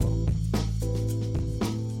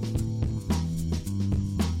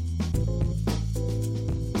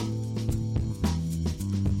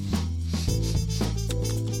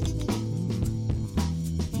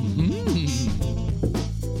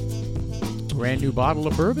brand new bottle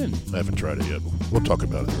of bourbon. I haven't tried it yet. We'll talk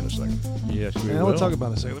about it here in a second. Yes, we Yeah, will. we'll talk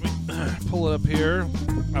about it in a second. Let me pull it up here.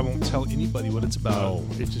 I won't tell anybody what it's about. No,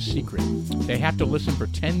 it's a secret. They have to listen for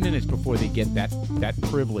 10 minutes before they get that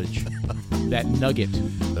privilege, that nugget.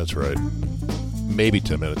 That's right. Maybe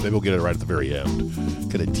 10 minutes. Maybe we'll get it right at the very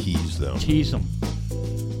end. Kind of tease them. Tease them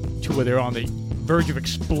to where they're on the verge of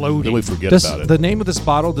exploding. Then we forget about it. The name of this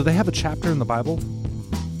bottle, do they have a chapter in the Bible?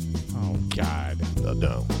 Oh, God.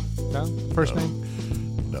 No. No? First No.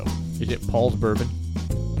 name? No. Is it Paul's bourbon?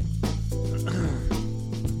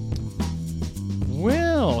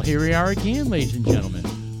 Well, here we are again, ladies and gentlemen.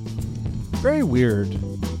 Very weird.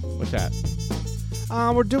 What's that?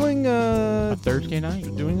 We're doing A Thursday night?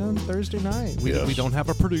 on Thursday night. Yes. We don't have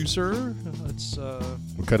a producer. It's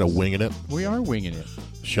We're kind of winging it. We are winging it.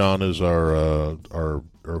 Sean is our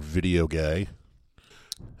video guy.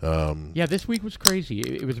 Yeah, this week was crazy.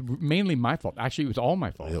 It was mainly my fault. Actually, it was all my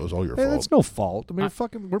fault. It was all your hey, fault. that's no fault. I mean,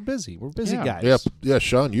 we're busy. We're busy Yeah. guys. Yeah,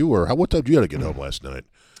 Sean, you were. What time did you have to get home last night?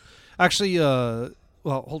 Actually, well,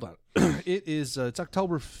 hold on. It is. It's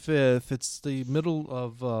October 5th. It's the middle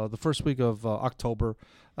of the first week of October.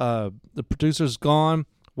 The producer's gone.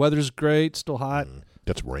 Weather's great. Still hot.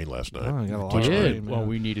 Got some rain last night. Oh, I got a lot We of did. rain, Well, man.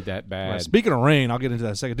 we needed that bad. Speaking of rain, I'll get into that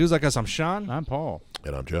in a second. Dudes like us, I'm Sean. I'm Paul.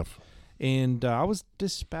 And I'm Jeff. And I was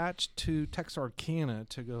dispatched to Texarkana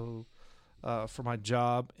to go for my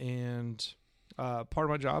job. And part of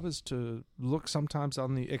my job is to look sometimes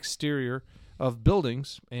on the exterior of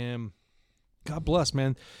buildings. And God bless,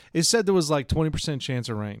 man. It said there was like 20% chance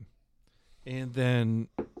of rain. And then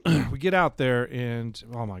we get out there and,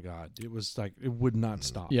 oh, my God, it was like it would not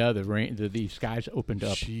stop. Yeah, the rain. The skies opened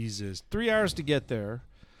up. Jesus. 3 hours to get there.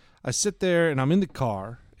 I sit there and I'm in the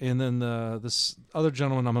car. And then this other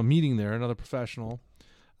gentleman, I'm a meeting there, another professional.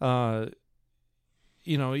 We're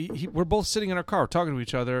both sitting in our car talking to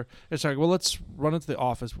each other. It's like, well, let's run into the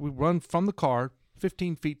office. We run from the car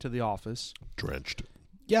 15 feet to the office. Drenched.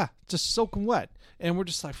 Yeah, just soaking wet. And we're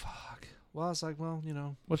just like, fuck. Well, I was like, well,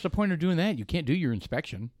 What's the point of doing that? You can't do your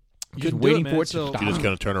inspection. You're just couldn't do it, waiting man. for it to So- stop. Did you just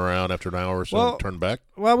kind of turn around after an hour or so Well- and turn back?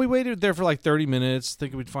 Well, we waited there for like 30 minutes,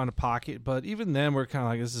 thinking we'd find a pocket. But even then, we're kind of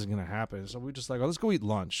like, this isn't going to happen. So we just like, oh, let's go eat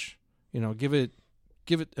lunch. Give it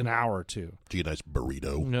an hour or two. Did you get a nice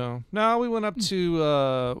burrito? No, we went up to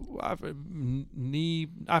I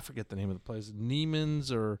forget the name of the place, Neiman's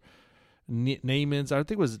or Neiman's. I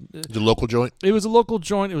think it was. Is it a local joint? It was a local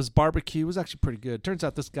joint. It was barbecue. It was actually pretty good. Turns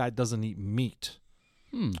out this guy doesn't eat meat.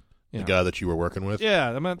 The guy that you were working with?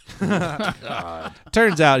 Yeah, I mean,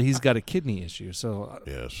 turns out he's got a kidney issue. So,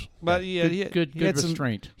 Yes. but yeah, Good he had some,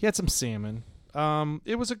 restraint. he had some salmon.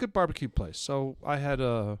 It was a good barbecue place. So I had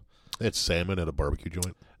They had salmon at a barbecue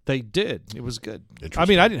joint. They did. It was good. I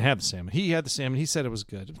Interesting. mean, I didn't have the salmon. He had the salmon. He said it was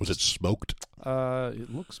good. Was it smoked?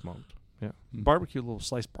 It looked smoked. Yeah, barbecue, little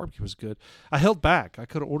sliced barbecue was good. I held back. I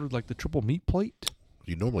could have ordered like the triple meat plate.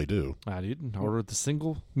 You normally do. I didn't. I ordered the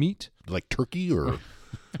single meat. Like turkey or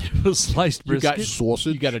It was sliced You got brisket.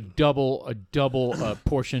 sausage? You got a double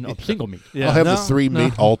portion of single meat. Yeah, I'll have no, the three no.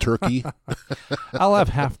 meat all turkey. I'll have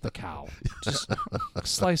half the cow. Just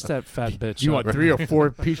slice that fat bitch. You up. want 3 or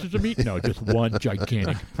 4 pieces of meat? No, just one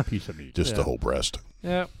gigantic piece of meat. Just Yeah. the whole breast.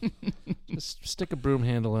 Yeah. Just stick a broom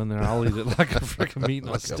handle in there. I'll eat it like a freaking meat on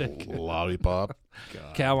a Like stick. a lollipop.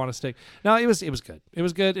 Cow on a stick. No, it was good. It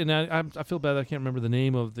was good, and I feel bad. I can't remember the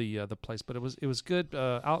name of the place, but it was good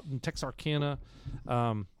out in Texarkana.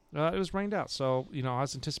 It was rained out, so I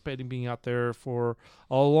was anticipating being out there for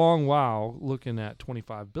a long while, looking at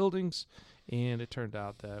 25 buildings, and it turned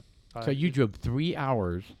out that. So you drove 3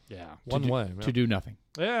 hours one way to do nothing.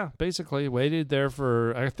 Yeah, basically waited there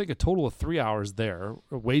for I think a total of 3 hours there.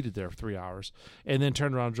 Or waited there for 3 hours, and then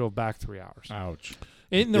turned around and drove back 3 hours Ouch.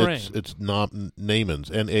 in the rain. It's not Naaman's.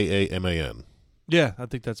 Naaman. Yeah, I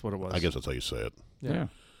think that's what it was. I guess that's how you say it. Yeah.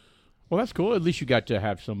 Well, that's cool. At least you got to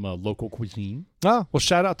have some local cuisine. Oh, well,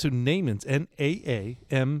 shout out to Naaman's, Naamen.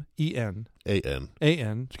 A-N.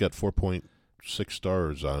 A-N. It's got 4.6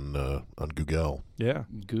 stars on Google. Yeah.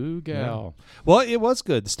 Google. Well, it was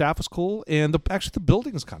good. The staff was cool, and actually the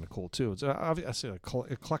building is kind of cool too. It's obviously an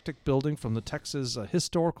eclectic building from the Texas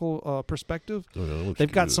historical perspective. Oh, yeah, that looks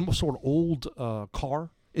They've got good. some sort of old car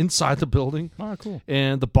inside the building. Oh, cool.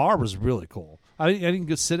 And the bar was really cool. I didn't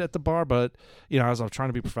go sit at the bar, but as I was trying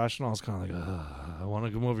to be professional, I was kind of like, I want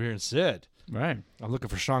to come over here and sit. Right. I'm looking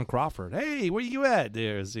for Sean Crawford. Hey, where you at?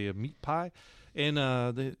 There's the meat pie, and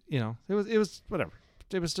it was whatever.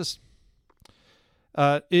 It was just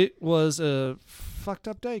it was a fucked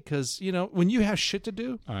up day because when you have shit to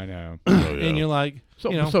do I know. Oh, yeah. and you're like,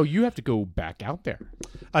 So you have to go back out there.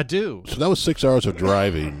 I do. So that was 6 hours of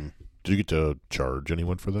driving Do you get to charge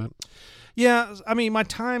anyone for that? Yeah, I mean, my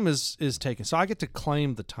time is taken, so I get to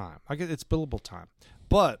claim the time. It's billable time,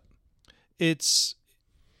 but it's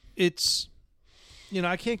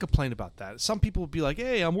I can't complain about that. Some people would be like,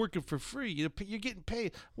 "Hey, I'm working for free. You're getting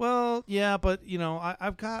paid." Well, yeah, but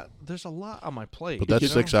there's a lot on my plate. But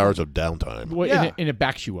that's 6 hours of downtime. Well, Yeah. and it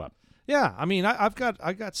backs you up. Yeah, I mean, I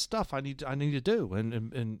got stuff I need to do,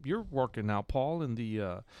 and you're working now, Paul, in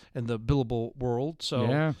the billable world. So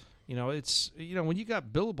Yeah. it's when you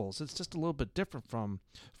got billables, it's just a little bit different from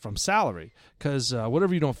salary, because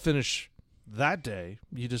whatever you don't finish that day,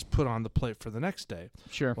 you just put on the plate for the next day.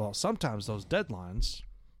 Sure. Well, sometimes those deadlines,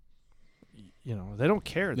 they don't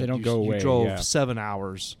care. They that don't you, go you away, drove yeah. 7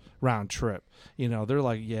 hours round trip. They're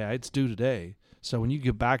like, yeah, it's due today. So when you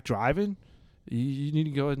get back driving, you need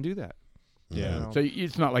to go ahead and do that. Yeah. So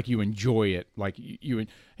it's not like you enjoy it. Like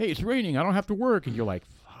hey, it's raining. I don't have to work. And you're like,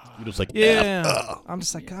 You're just like, yeah. I'm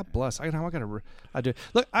just like, God bless. I do.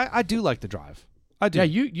 Look, I do like to drive. I do. yeah,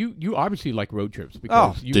 you obviously like road trips.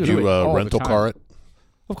 Because Did do you it all the rental time. car it?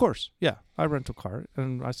 Of course. Yeah. I rental car it,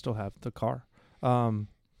 and I still have the car.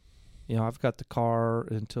 I've got the car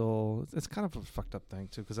until it's kind of a fucked up thing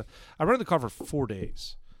too, because I rented the car for 4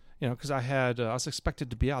 days. Because I was expected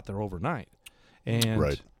to be out there overnight, and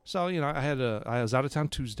Right. so I was out of town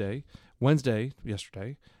Tuesday, Wednesday,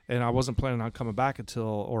 yesterday, and I wasn't planning on coming back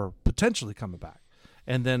or potentially coming back,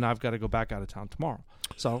 and then I've got to go back out of town tomorrow.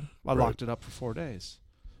 So I locked it up for 4 days.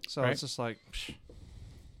 So Right. it's just like,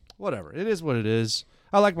 whatever. It is what it is.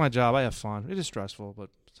 I like my job. I have fun. It is stressful, but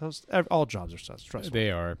all jobs are stressful.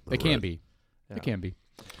 They are. They can Right. be. Yeah. They can be.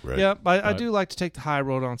 Right. Yeah, but I do like to take the high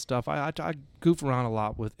road on stuff. I goof around a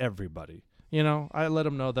lot with everybody. I let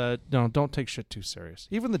them know that don't take shit too serious.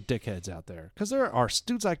 Even the dickheads out there, because there are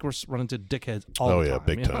dudes like we're running into dickheads all the time. Oh yeah,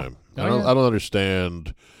 big time. Oh, I don't. yeah. I don't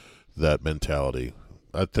understand that mentality.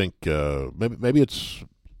 I think maybe it's.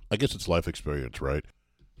 I guess it's life experience, right?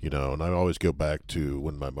 And I always go back to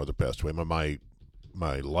when my mother passed away.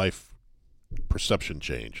 My life perception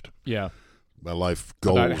changed. Yeah. My life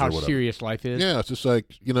goals About how or whatever. serious life is. Yeah, it's just like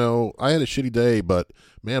I had a shitty day, but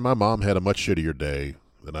man, my mom had a much shittier day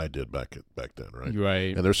than I did back then, right?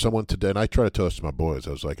 Right. And there's someone today, and I try to tell this to my boys.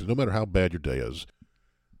 I was like, no matter how bad your day is,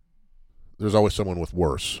 there's always someone with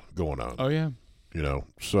worse going on. Oh yeah.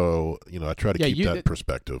 So I try to keep that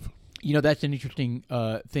perspective. That's an interesting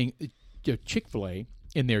thing. Chick-fil-A,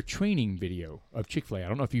 in their training video of Chick-fil-A, I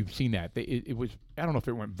don't know if you've seen that. It was, I don't know if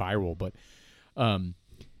it went viral, but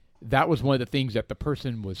that was one of the things that the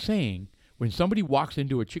person was saying. When somebody walks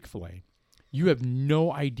into a Chick-fil-A, you have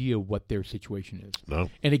no idea what their situation is. No.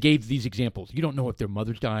 And it gave these examples. You don't know if their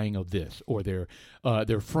mother's dying of this, or their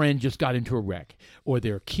friend just got into a wreck, or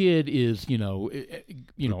their kid is, Picking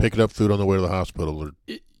up food on the way to the hospital or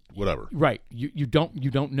whatever. Right. You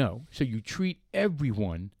don't know. So you treat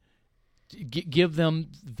everyone, give them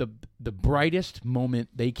the brightest moment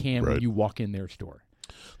they can when Right. you walk in their store.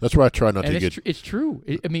 That's why I try not And to get. it's true.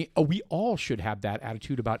 We all should have that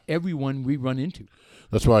attitude about everyone we run into.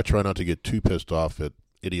 That's why I try not to get too pissed off at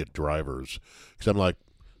idiot drivers, because I'm like,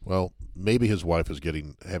 well, maybe his wife is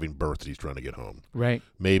having birth and he's trying to get home. Right.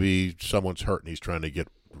 Maybe someone's hurt and he's trying to get.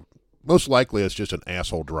 Most likely, it's just an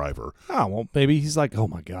asshole driver. Oh, well, maybe he's like, oh,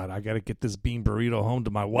 my God, I got to get this bean burrito home to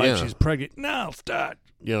my wife. Yeah. She's pregnant. No, stop.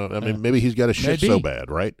 Maybe he's got a shit Maybe. so bad,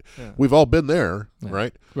 right? Yeah. We've all been there,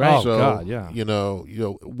 right? Right. Oh, So, God, yeah.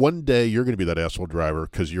 One day you're going to be that asshole driver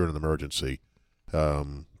because you're in an emergency. Or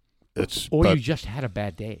But- you just had a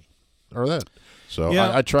bad day. or that. So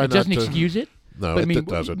Yeah. I try It not doesn't to. excuse it. No, But it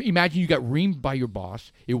doesn't. Imagine you got reamed by your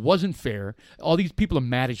boss. It wasn't fair. All these people are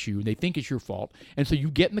mad at you, and they think it's your fault. And so you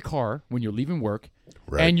get in the car when you're leaving work,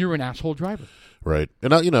 Right. and you're an asshole driver. Right.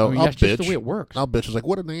 And I'll that's bitch. just the way it works. I'll bitch. It's like,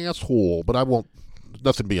 what an asshole. But I won't.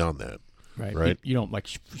 Nothing beyond that. Right. You don't like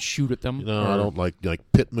shoot at them. I don't like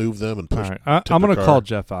pit move them and push. All right. I'm going to call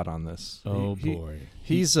Jeff out on this. Oh He- boy.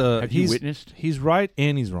 Have you witnessed? He's right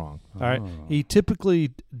and he's wrong. All right. Oh. He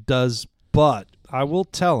typically does, but I will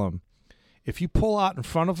tell him, if you pull out in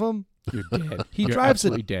front of him, You're dead. He You're drives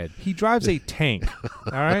absolutely dead. he drives a tank.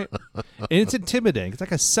 All right, and it's intimidating. It's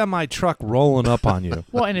like a semi truck rolling up on you.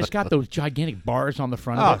 Well, and it's got those gigantic bars on the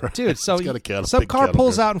front Oh, of it. dude! So It's got a some big car cattle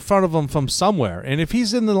pulls car. out in front of him from somewhere, and if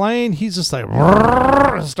he's in the lane, he's just like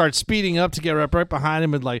starts speeding up to get right behind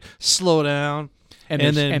him and like slow down.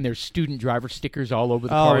 And there's student driver stickers all over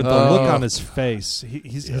the Oh, car. with the look on his face,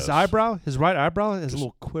 his Yes. eyebrow, his right eyebrow, has a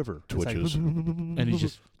little quiver. It's like, Twitches. And he's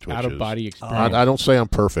just Twitches. out of body experience. I don't say I'm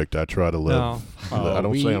perfect. I try to live. No. I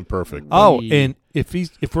don't say I'm perfect. Oh, We- and if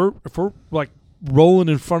we're like rolling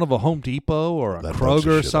in front of a Home Depot or a That bugs the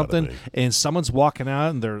Kroger or shit something, out of me. and someone's walking out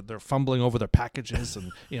and they're fumbling over their packages,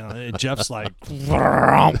 and and Jeff's like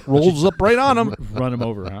rolls up right on them. Run him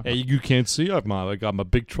over, huh? Hey, you can't see. I got my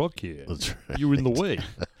big truck here. That's right. You're in the way.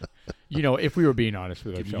 If we were being honest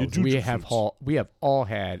with Give me your ourselves, we jujitsu. have all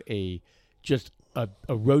had a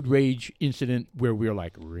road rage incident where we were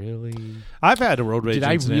like, really? I've had a road rage. Did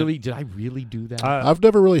I incident. really do that? I've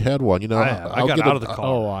never really had one. I I'll got give out of the car.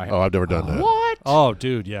 oh, I've never done that. what? Oh,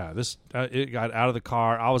 dude, yeah. This it got out of the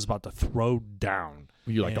car. I was about to throw down.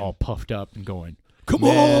 Were you like Man. all puffed up and going, Come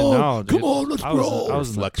Man, on, no, dude. come on, let's I was, roll. I was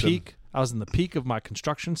in the Flexing. peak. I was in the peak of my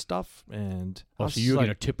construction stuff, and I oh, was so you were like,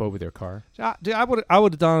 going to tip over their car? Dude, I would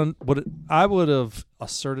have done what I would have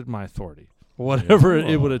asserted my authority, whatever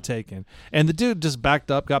it would have taken. And the dude just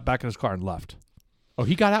backed up, got back in his car, and left. Oh,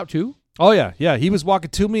 he got out too? Oh yeah. He was walking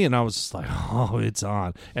to me, and I was just like, "Oh, it's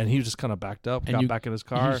on." And he just kind of backed up, And got you- back in his And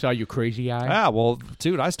car. you saw your crazy eye? Yeah, well,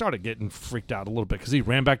 dude, I started getting freaked out a little bit because he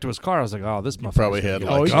ran back to his car. I was like, "Oh, this motherfucker probably had, Oh,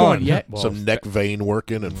 like, he's gone." going, yeah. Some neck vein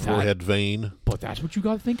working and forehead vein. But that's what you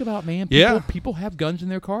got to think about, man. Yeah. People have guns in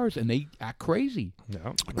their cars, and they act crazy.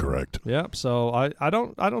 Yeah. Correct. Yeah, so I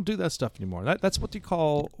don't do that stuff anymore. That's what you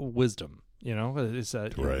call wisdom. It's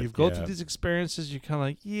that Right. you go Yeah. through these experiences. You're kind of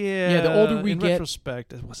like, Yeah, the older we in get-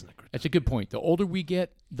 retrospect, it wasn't a good. That's a good point. The older we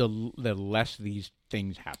get, the less these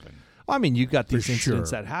things happen. Well, I mean, you got these For incidents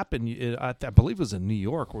sure. that happen. I believe it was in New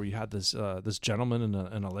York where you had this this gentleman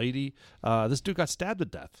and a lady. This dude got stabbed to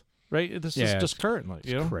death. Right. This is Yeah, just currently.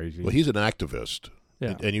 It's crazy. Well, he's an activist.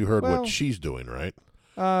 Yeah. And you heard Well- what she's doing, right?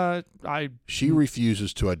 She Mm.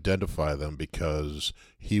 refuses to identify them because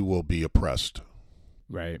he will be oppressed.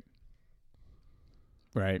 Right.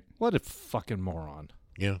 What a fucking moron.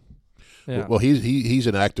 Yeah. Yeah. Well, he's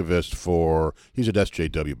an activist for he's an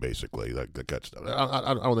SJW basically. That got stuff.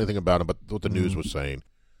 I don't know anything about him, but what the news was saying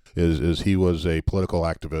is he was a political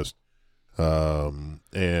activist,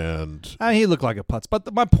 and He looked like a putz.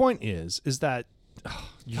 But my point is that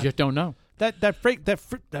You just don't know.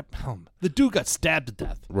 the dude got stabbed to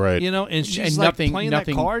death. right. And she's And like nothing- playing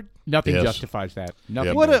nothing- that card. Nothing Yes. justifies that.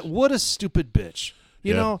 Nothing. Yep. does. What a stupid bitch.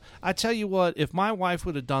 You Yeah. know, I tell you what, if my wife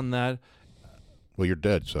would have done that, Well, you're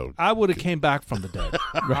dead, so I would have came back from the dead.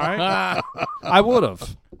 All right? I would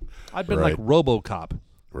have. I'd been like Right. RoboCop.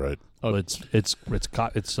 right. Oh, it's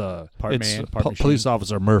Part it's man, part machine. police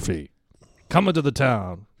officer Murphy coming to the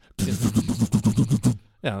town.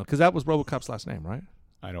 Yeah, because that was RoboCop's last name, right?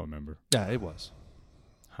 I don't remember. Yeah, it was.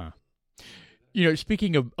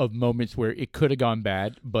 Speaking of moments where it could have gone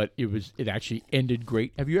bad, but it actually ended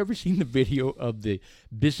great. Have you ever seen the video of the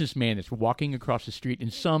businessman that's walking across the street in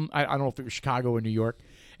I don't know if it was Chicago or New York,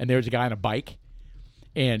 and there's a guy on a bike,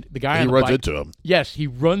 and the guy He on the runs bike, into him. Yes, he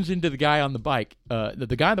runs into the guy on the bike.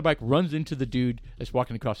 The guy on the bike runs into the dude that's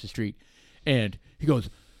walking across the street, and he goes,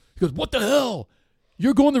 "What the hell?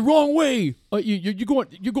 You're going the wrong way. You're going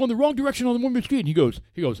the wrong direction on the one-way street." And he goes,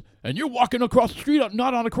 "And you're walking across the street,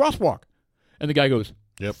 not on a crosswalk." And the guy goes,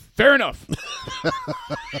 Yep. "Fair enough."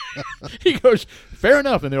 He goes, "Fair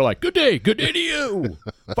enough." And they're like, good day to you,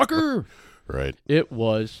 fucker." Right. It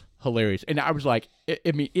was hilarious. And I was like,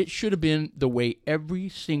 it should have been the way every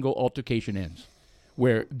single altercation ends,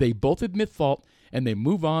 where they both admit fault and they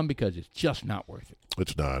move on because it's just not worth it.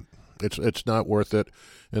 It's not. It's not worth it.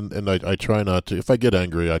 And I try not to. If I get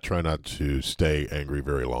angry, I try not to stay angry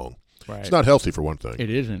very long. Right. It's not healthy for one thing. It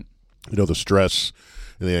isn't. The stress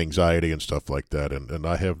and the anxiety and stuff like that. And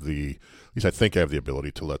I have at least I think I have the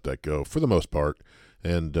ability to let that go for the most part.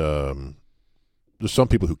 And there's some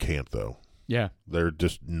people who can't, though. Yeah. They're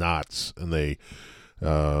just knots, and it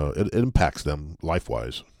impacts them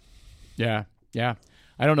life-wise. Yeah. Yeah.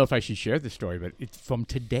 I don't know if I should share this story, but it's from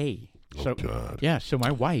today. Oh, God. Yeah. So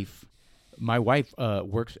my wife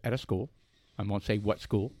works at a school. I won't say what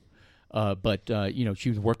school, but she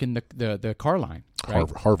was working the car line. Right?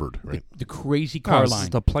 Harvard, right? The crazy car This line. is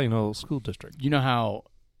the Plano School District. You know how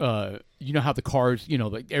the cars,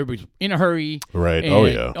 like everybody's in a hurry. Right. And Oh,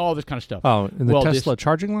 yeah. all this kind of stuff. Oh, in the Well, Tesla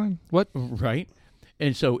charging line? What? Right.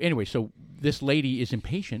 And so anyway, this lady is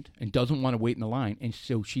impatient and doesn't want to wait in the line, and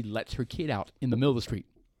so she lets her kid out in the middle of the street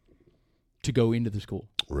to go into the school.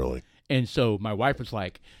 Really? And so my wife was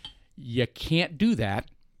like, "You can't do that.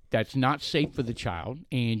 That's not safe for the child,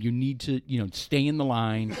 and you need to, stay in the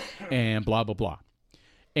line and blah blah blah."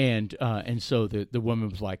 And so the woman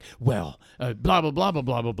was like, "Well, blah blah blah blah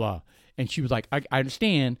blah blah blah," and she was like, "I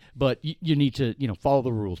understand, but you need to, follow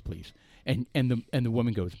the rules, please." And the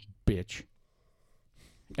woman goes, "Bitch,"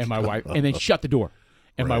 and my wife, and then shut the door.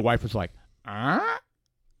 And my Right. wife was like,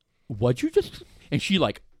 "What'd you just?" And she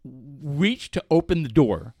like reached to open the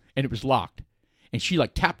door, and it was locked. And she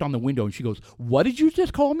like tapped on the window and she goes, "What did you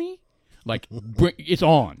just call me?" Like, it's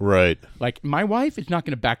on. Right. Like, my wife is not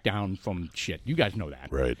going to back down from shit. You guys know that.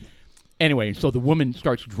 Right. Anyway, so the woman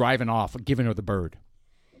starts driving off, giving her the bird.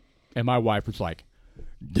 And my wife was like,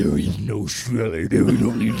 "There is no Shelley, there is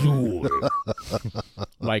only Zool."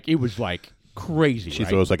 Like, it was like crazy. She right?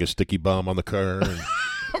 throws like a sticky bomb on the car.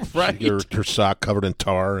 And right. her sock covered in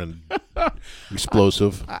tar and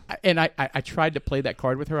explosive. I tried to play that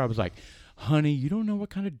card with her. I was like, "Honey, you don't know what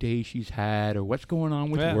kind of day she's had or what's going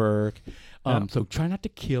on with work. So try not to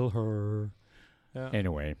kill her." Yeah.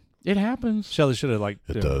 Anyway, it happens. Shelly should have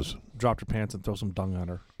does. dropped her pants and throw some dung on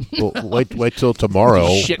her. Well, wait till tomorrow.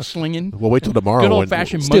 Shit slinging. Well, wait till tomorrow. Good old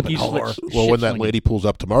fashioned monkey Well, shit when that slinging. lady pulls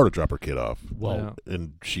up tomorrow to drop her kid off, Well,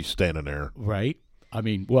 and she's standing there. right. I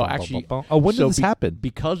mean, well, actually, Oh, when did this happen?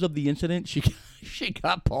 Because of the incident, she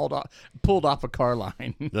got pulled off a car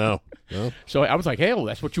line. No. So I was like, "Hey, well,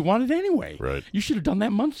 that's what you wanted anyway. Right. You should have done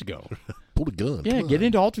that months ago." Pulled a gun. Yeah, Come get on.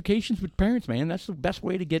 into altercations with parents, man. That's the best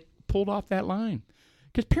way to get pulled off that line.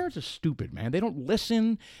 Because parents are stupid, man. They don't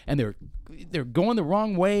listen, and they're going the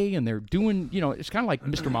wrong way, and they're doing, it's kind of like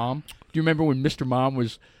Mr. Mom. Do you remember when Mr. Mom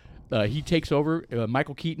was, he takes over,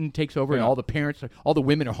 Michael Keaton takes over, and all the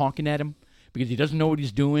women are honking at him because he doesn't know what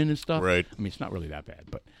he's doing and stuff? Right. I mean, it's not really that bad,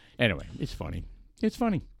 but anyway, it's funny. It's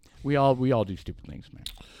funny. We all do stupid things, man.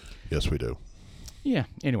 Yes, we do. Yeah,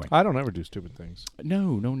 anyway. I don't ever do stupid things.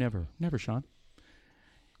 No, never. Never, Sean.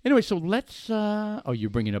 Anyway, so let's... you're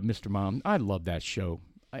bringing up Mr. Mom. I love that show.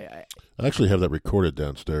 I actually have that recorded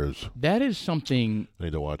downstairs. That is something... I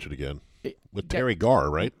need to watch it again. With Terry Garr,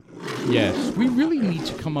 right? Yes. We really need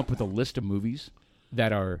to come up with a list of movies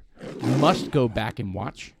that are must-go back and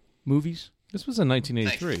watch movies. This was in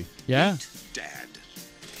 1983. Yeah. Dad,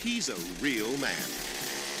 he's a real man.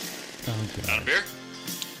 Oh, God. Got a beer?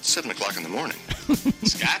 7 o'clock in the morning.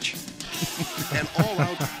 Scotch? An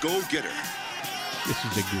all-out go-getter. This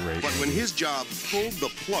is a great But when movie. his job pulled the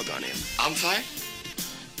plug on him, I'm fired?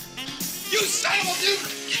 You son of a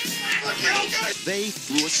dude! they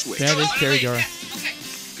threw a switch. That is Terry Garr. Okay.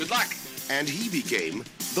 Good luck. And he became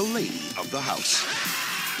the lady of the house.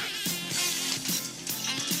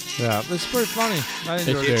 Yeah, it's pretty funny. I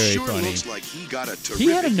enjoyed It's it. It very sure funny. looks like he got a terrific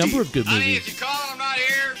He had a number deal. of good Honey, movies. if you call and I'm not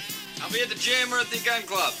here, I'll be at the gym or at the gun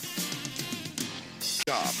club.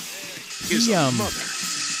 job. His He,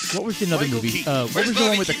 mother. What was another Michael movie? Keaton. What was the Bobby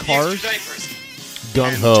one with the keep cars? extra diapers? Gung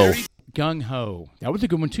And Ho. Terry- Gung Ho. That was a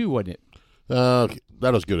good one too, wasn't it?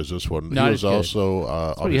 Not as good as this one. Not he as was good. also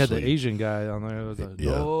Oh, you had the obviously Asian guy on there. It was like,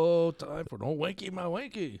 Yeah. no time for no wanky, my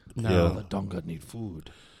wanky. No. Yeah. The donga need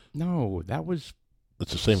food. No, that was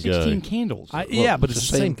it's the same 16 guy. Candles. Yeah, but it's it's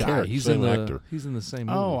the the same same guy. character, He's same in the actor. He's in the same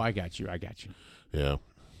movie. Oh, I got you. Yeah,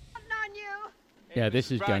 Yeah,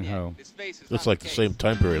 this is Gung Ho. it's like the same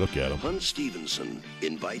time period. Look at him. Hun Stevenson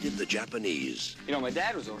invited the Japanese. You know, my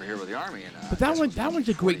dad was over here with the army, and But that one's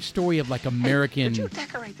a great story of like American, Did you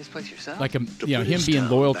decorate this place yourself? like him put being his town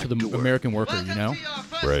loyal back to the to work. American worker. You know,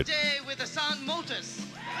 Right.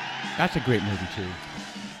 that's a great movie too.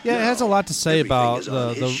 Yeah, it has a lot to say Everything about is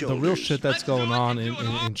on his the real shoulders. shit that's going on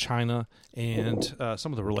in China and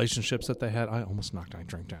some of the relationships that they had. I almost knocked my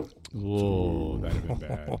drink down. Whoa, that'd have been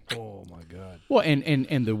bad. Oh my god! Well, and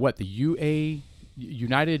the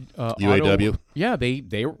United UAW? Auto, yeah,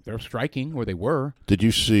 they're striking, or they were. Did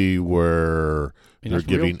you see where And they're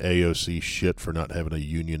that's real? giving AOC shit for not having a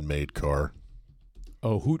union-made car?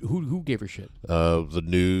 Oh, who gave her shit? The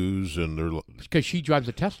news and they're Because she drives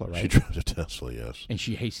a Tesla, right? she drives a Tesla. Yes, And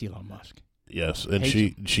she hates Elon Musk. yes, and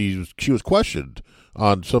Hey, she was questioned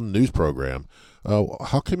on some news program.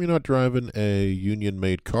 How come you're not driving a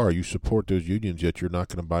union-made car? You support those unions, yet you're not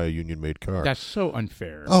going to buy a union-made car. That's so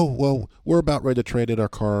unfair. Oh well, we're about ready to trade in our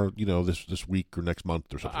car. This week or next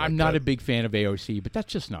month or something. I'm like not that. a big fan of AOC, but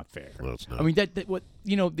that's just not fair. No, it's not. I mean, that what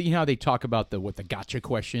how they talk about the gotcha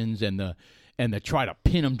questions and the try to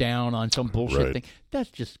pin them down on some bullshit Right. thing. That's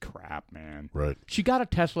just crap, man. Right. She got a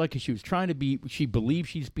Tesla because she was trying to be. She believed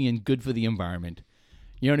she's being good for the environment.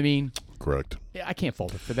 You know what I mean? Correct. Yeah, I can't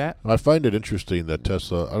fault her for that. I find it interesting that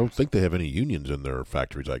Tesla. I don't think they have any unions in their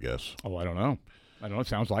factories. I guess. Oh, I don't know. It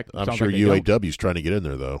sounds like I'm sounds sure like they don't. UAW's trying to get in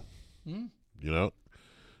there though.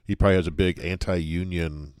 He probably has a big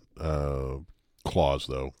anti-union clause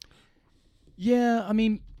though. Yeah, I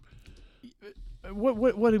mean,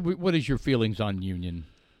 what is your feelings on union?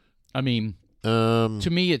 I mean, to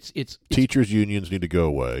me, it's Teachers' unions need to go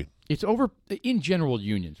away. it's over in general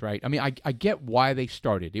unions, right? I mean, I get why they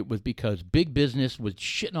started. It was because big business was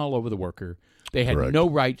shitting all over the worker. They had Correct. no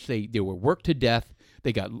rights. They were worked to death.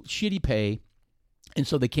 They got shitty pay, and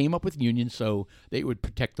so they came up with unions so they would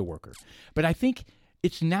protect the worker. But I think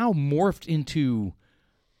it's now morphed into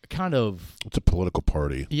kind of It's a political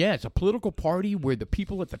party. Yeah, it's a political party where the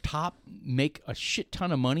people at the top make a shit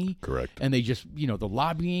ton of money. Correct. And they just, the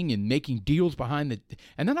lobbying and making deals behind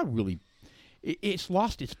and they're not really. It's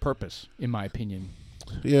lost its purpose, in my opinion.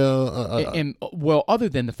 Yeah. And other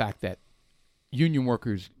than the fact that union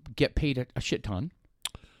workers get paid a shit ton.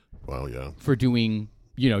 Well, yeah. For doing.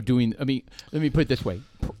 I mean, let me put it this way: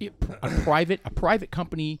 a private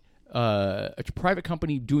company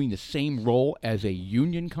doing the same role as a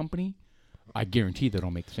union company, I guarantee they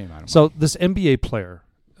don't make the same amount of money. So this NBA player,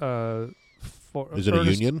 is it a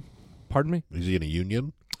union? Pardon me? Is he in a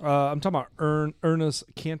union? I'm talking about Ernest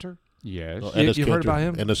Cantor. Yes. You heard about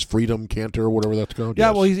him? Ennis Freedom Cantor, or whatever that's called? Yeah,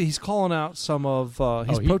 yes. well, he's calling out some of...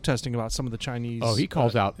 he's protesting about some of the Chinese... Oh, he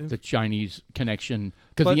calls out the Chinese connection,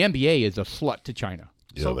 because the NBA is a slut to China.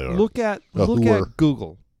 Yeah, so they are. look at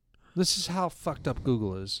Google. This is how fucked up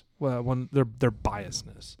Google is. Well, when their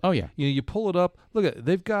biasness. Oh yeah. You pull it up. Look at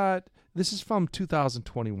they've got. This is from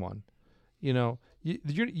 2021. You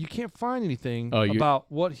can't find anything about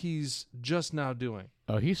what he's just now doing.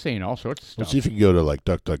 Oh, he's saying all sorts of stuff. Let's see if you can go to like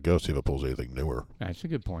DuckDuckGo, see if it pulls anything newer. That's a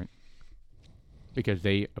good point, because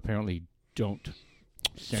they apparently don't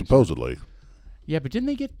censor. Supposedly. Yeah, but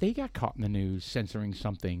didn't they got caught in the news censoring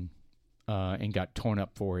something, and got torn up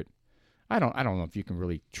for it. I don't know if you can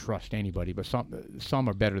really trust anybody, but some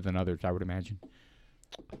are better than others, I would imagine.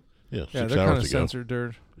 Yeah, they're 6 kind hours of ago. censored,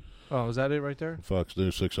 dirt. Oh, is that it right there? Fox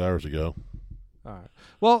News 6 hours ago. All right.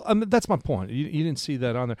 Well, that's my point. You didn't see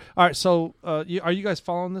that on there. All right. So, are you guys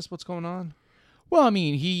following this? What's going on? Well, I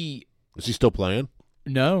mean, is he still playing?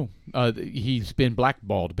 No, he's been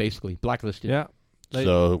blackballed, basically blacklisted. Yeah.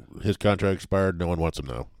 So his contract expired. No one wants him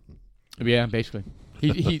now. Yeah, basically.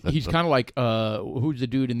 He's kind of like who's the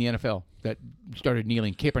dude in the NFL that started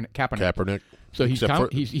kneeling? Kaepernick. So he's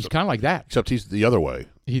kind of like that. Except he's the other way.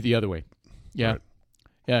 He's the other way. Yeah. Right.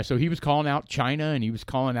 Yeah, so he was calling out China, and he was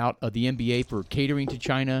calling out the NBA for catering to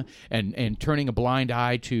China and turning a blind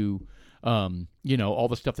eye to, all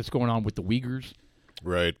the stuff that's going on with the Uyghurs.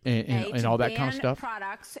 Right. And all that kind of stuff.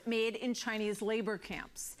 Products made in Chinese labor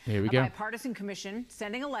camps. There we go. A bipartisan commission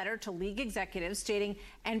sending a letter to league executives stating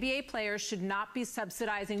NBA players should not be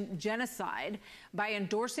subsidizing genocide by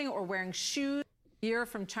endorsing or wearing shoes gear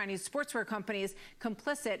from Chinese sportswear companies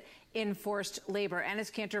complicit in forced labor.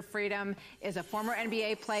 Enes Kanter Freedom is a former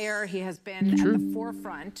NBA player. He has been at the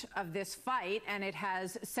forefront of this fight, and it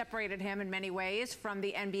has separated him in many ways from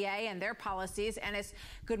the NBA and their policies. Enes,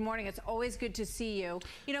 good morning. It's always good to see you.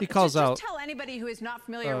 He calls out. Just tell anybody who is not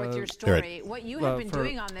familiar with your story what you have been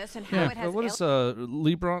doing on this and how it has. What is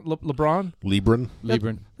LeBron?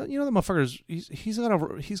 Lebron. That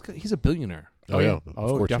motherfucker he's a billionaire. Oh yeah.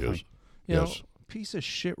 Of course definitely. he is. Yes. Piece of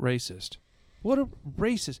shit racist. What a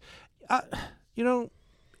racist.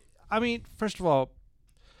 First of all,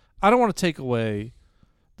 I don't want to take away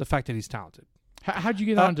the fact that he's talented. How'd you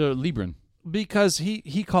get on to Lebron? Because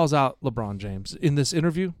he calls out LeBron James in this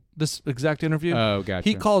interview, this exact interview. Oh, gotcha.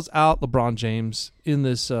 He calls out LeBron James in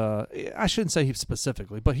this. I shouldn't say he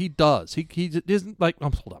specifically, but he does. He isn't like.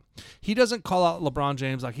 Hold on. He doesn't call out LeBron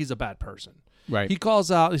James like he's a bad person. Right. He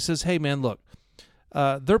calls out. He says, "Hey, man, look.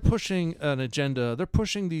 They're pushing an agenda. They're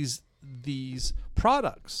pushing these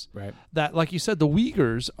products that, like you said, the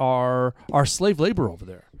Uyghurs are slave labor over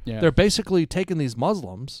there. Yeah. They're basically taking these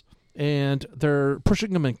Muslims and they're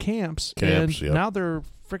pushing them in camps and now they're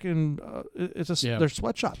freaking they're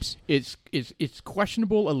sweatshops. It's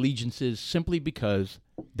questionable allegiances simply because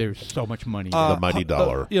there's so much money. The mighty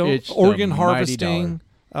dollar. It's organ harvesting.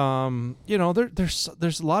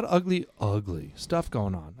 There's a lot of ugly stuff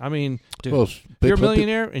going on. I mean, dude, if you're a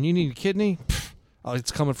millionaire and you need a kidney,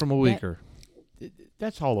 it's coming from a Uyghur.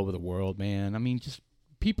 That's all over the world, man. I mean, just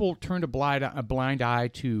people turn a blind eye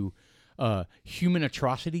to human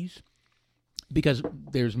atrocities because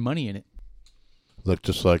there's money in it.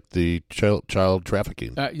 Just like the child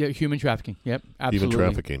trafficking. Human trafficking. Yep, absolutely. Human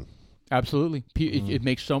trafficking. Absolutely. It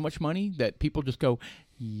makes so much money that people just go,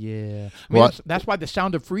 yeah. I mean, that's why the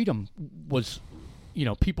Sound of Freedom was,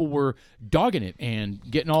 people were dogging it and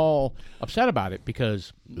getting all upset about it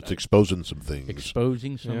because it's exposing some things.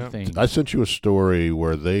 Things. I sent you a story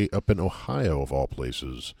where they, up in Ohio of all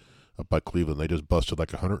places, up by Cleveland, they just busted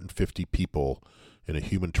like 150 people in a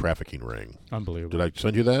human trafficking ring. Unbelievable. Did I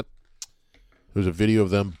send you that? There's a video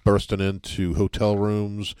of them bursting into hotel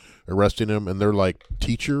rooms, arresting them, and they're like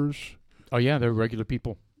teachers. Oh yeah, they're regular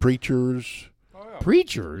people. Preachers.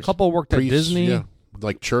 Preachers? A couple worked at Disney. Yeah,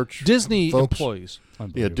 like church. Disney folks. employees.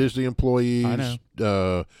 Yeah, Disney employees. I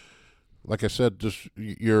know. Like I said, just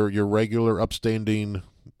your regular upstanding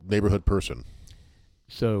neighborhood person.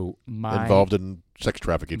 So involved in sex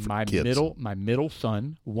trafficking for my kids. my middle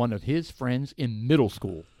son, one of his friends in middle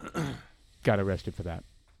school, got arrested for that.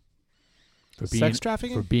 For Sex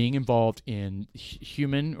trafficking? For being involved in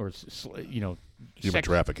human or Human sex,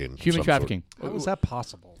 trafficking. Human of some trafficking. How is that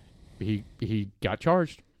possible? He got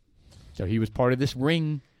charged. So he was part of this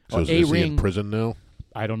ring. Sort. So or is he ring. in prison now?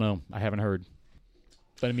 I don't know. I haven't heard.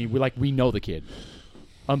 But I mean, we know the kid.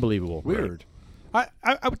 Unbelievable. Weird. I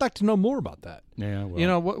would like to know more about that. Yeah. Well, You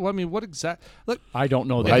know, what exact? Look, I don't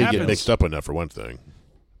know Well, that. how do you happens. get mixed up in that for one thing?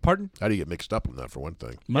 pardon? How do you get mixed up in that for one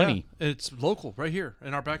thing? Money. Yeah, it's local, right here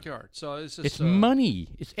in our backyard. So it's just It's money.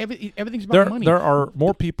 It's everything's about money. There are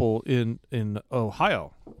more people in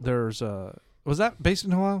Ohio. There's was that based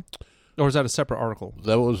in Ohio, or is that a separate article?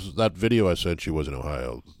 That video I sent you was in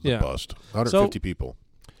Ohio. The Yeah. bust. 150 people.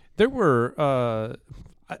 There were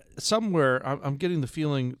somewhere. I'm getting the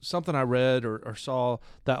feeling something I read or saw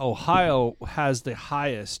that Ohio has the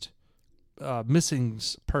highest missing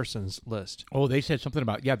persons list. Oh, they said something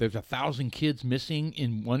about there's 1,000 kids missing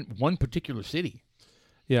in one particular city.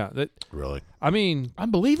 Yeah, Really? I mean,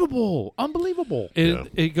 Unbelievable.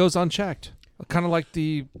 it goes unchecked. Kind of like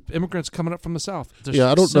the immigrants coming up from the South. They're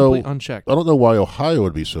I don't simply know. unchecked. I don't know why Ohio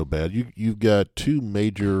would be so bad. You've got two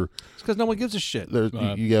major. It's because no one gives a shit. You have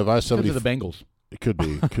Because I-70. of the Bengals. It could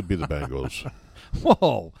be the Bengals.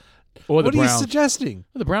 Whoa. Or the What are you Browns. suggesting?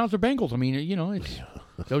 The Browns or Bengals. I mean, it's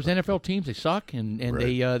those NFL teams, they suck, and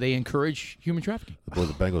Right. they encourage human trafficking. Boy,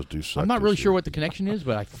 the Bengals do suck. I'm not this really year. sure what the connection is,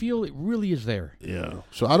 but I feel it really is there. Yeah.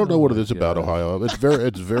 So I don't know what it is about Ohio. It's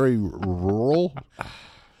very rural.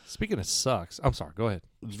 Speaking of sucks, I'm sorry. Go ahead.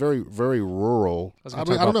 It's very, very rural. was I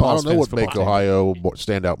gonna talk don't about know. I Paul don't know what Smith's makes football Ohio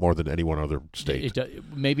stand out more than any one other state.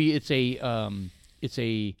 Maybe it's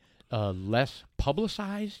a less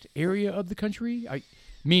publicized area of the country.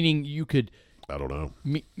 Meaning you could. I don't know.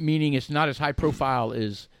 Meaning it's not as high profile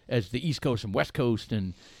as the East Coast and West Coast,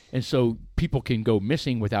 and so people can go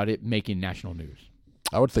missing without it making national news.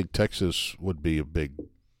 I would think Texas would be a big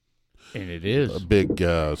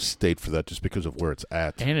state for that, just because of where it's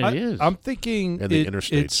at. And it is. I'm thinking And the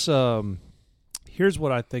interstates. It's here's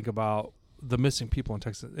what I think about the missing people in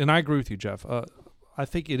Texas, and I agree with you, Jeff. I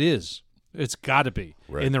think it is. It's got to be,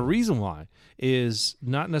 Right. and the reason why is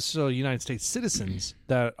not necessarily United States citizens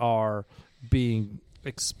that are being,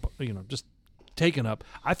 just taken up.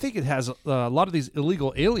 I think it has a lot of these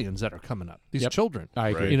illegal aliens that are coming up. These Yep. children. I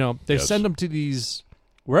agree. Right. They Yes. send them to these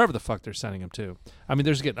wherever the fuck they're sending them to. I mean,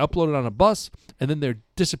 they're just getting uploaded on a bus, and then they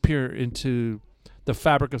disappear into the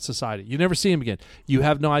fabric of society. You never see them again. You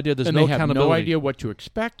have no idea. There's and no they have accountability. no idea what to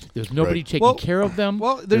expect. There's nobody Right. taking Well- care of them.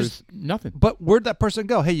 well, there's- nothing. But where'd that person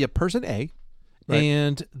go? Hey, you person A, Right.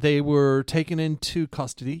 and they were taken into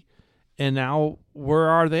custody, and now where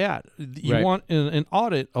are they at? You Right. want an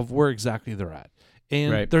audit of where exactly they're at,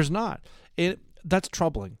 and Right. there's not. That's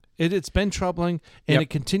troubling. It's been troubling, and Yep. it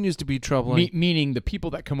continues to be troubling. Meaning the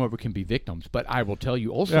people that come over can be victims. But I will tell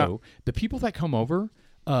you also, the people that come over.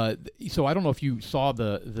 So I don't know if you saw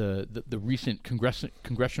the recent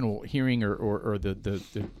congressional hearing or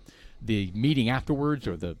the meeting afterwards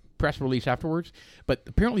or the press release afterwards, but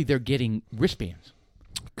apparently they're getting wristbands.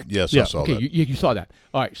 Yes, Yeah, I saw Okay, that. you saw that.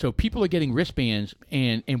 All right, so people are getting wristbands,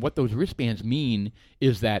 and what those wristbands mean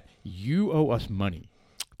is that you owe us money.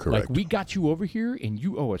 Correct. Like, we got you over here, and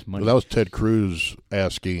you owe us money. Well, that was Ted Cruz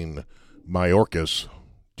asking Mayorkas,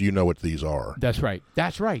 "Do you know what these are?" That's right.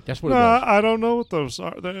 That's what it was. I don't know what those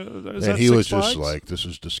are. And he was just like, "This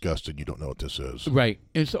is disgusting. You don't know what this is." Right.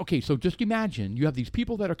 And so, okay, so just imagine you have these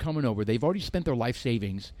people that are coming over. They've already spent their life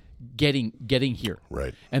savings getting here.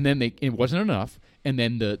 Right. And then it wasn't enough. And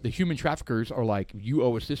then the human traffickers are like, you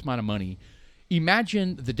owe us this amount of money.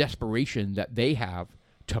 Imagine the desperation that they have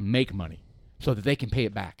to make money so that they can pay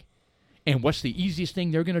it back. And what's the easiest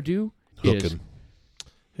thing they're going to do? Hooking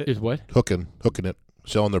Is what? hooking it,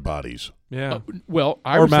 selling their bodies, Yeah. Well,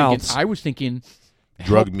 Or mouths. I was thinking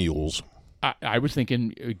drug mules. I was thinking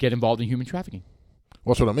get involved in human trafficking.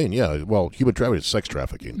 Well, that's what I mean. Yeah. Well, human trafficking is sex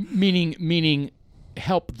trafficking. Meaning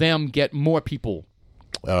help them get more people.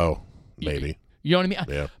 Oh, maybe. You know what I mean?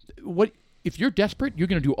 Yeah. What if you're desperate? You're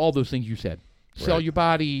going to do all those things you said. Sell Right. your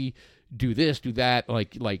body, do this, do that.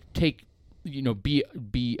 Like take, be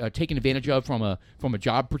taken advantage of from a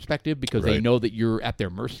job perspective because they Right. know that you're at their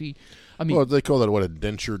mercy. I mean, Well, they call that what,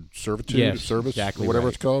 indentured servitude Yes, service, exactly or whatever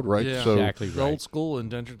right. it's called, right? Yeah. So, exactly The right. old school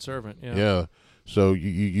indentured servant. Yeah. yeah. So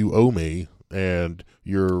you owe me, and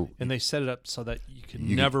you're And they set it up so that you can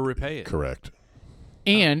You- never repay it. correct.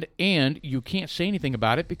 And you can't say anything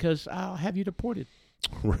about it because I'll have you deported.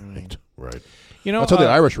 Right. Right. You know, That's how the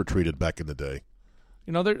Irish were treated back in the day.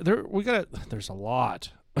 there's a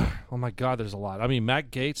lot Oh my God, there's a lot. I mean,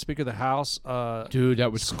 Matt Gaetz, Speaker of the House. Dude,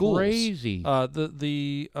 that was schools. crazy. They're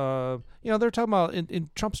talking about in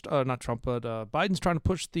Trump's not Trump, but Biden's trying to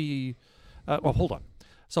push the. Well, hold on.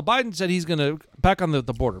 So Biden said he's going to back on the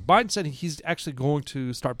border. Biden said he's actually going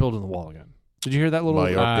to start building the wall again. Did you hear that little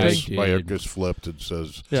Mayorkas flipped and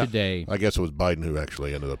says today? I guess it was Biden who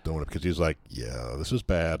actually ended up doing it because he's like, yeah, this is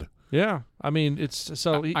bad. Yeah, I mean, it's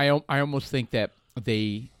so. I almost think that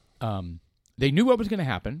they knew what was going to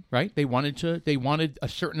happen, right? They wanted a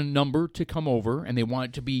certain number to come over, and they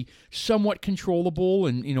wanted to be somewhat controllable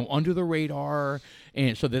and under the radar,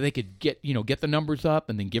 and so that they could get the numbers up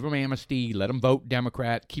and then give them amnesty, let them vote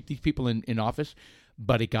Democrat, keep these people in office.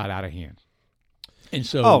 But it got out of hand, and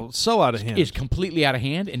so so out of hand. It's completely out of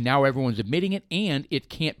hand, and now everyone's admitting it, and it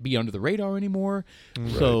can't be under the radar anymore.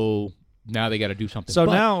 Right. So now they got to do something.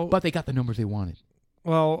 But they got the numbers they wanted.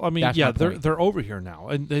 Well, I mean, That's they're over here now,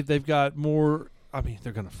 and they've got more. I mean,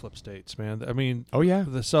 they're going to flip states, man. I mean, oh yeah.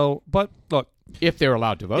 But look, if they're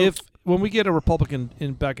allowed to vote, when we get a Republican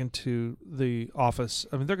back into the office,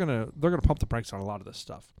 I mean, they're gonna pump the brakes on a lot of this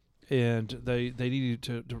stuff, and they need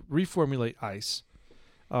to reformulate ICE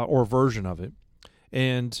or a version of it,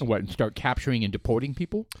 and start capturing and deporting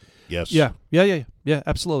people. Yes. Yeah.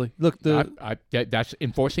 Absolutely. Look, that's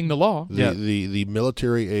enforcing the law. The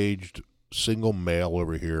military-aged single male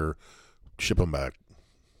over here, ship them back.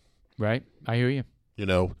 Right. I hear you.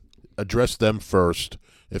 Address them first.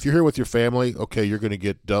 If you're here with your family, okay, you're going to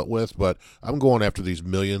get dealt with, but I'm going after these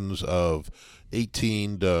millions of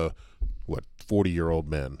 18 to 40-year-old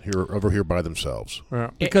men over here by themselves.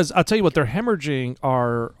 Yeah. Because I'll tell you what, they're hemorrhaging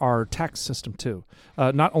our tax system too.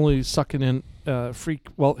 Not only sucking in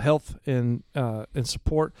health and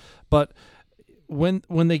support, but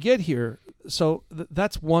when they get here, so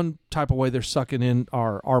that's one type of way they're sucking in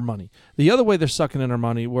our money. The other way they're sucking in our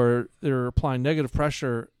money, where they're applying negative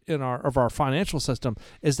pressure in our financial system,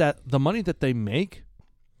 is that the money that they make,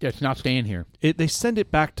 it's not staying here. They send it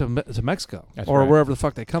back to Mexico or wherever the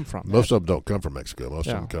fuck they come from. Most of them don't come from Mexico. Most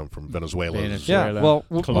of them come from Venezuela. Yeah, well,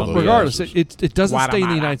 regardless, it doesn't stay in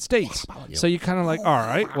the United States. So you're kind of like, all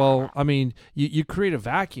right, well, I mean, you create a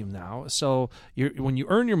vacuum now. So when you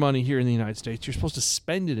earn your money here in the United States, you're supposed to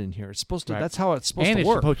spend it in here. It's supposed to. Right. That's how it's supposed to work. And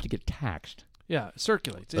it's supposed to get taxed. Yeah, it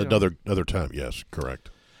circulates. Another time, yes, correct.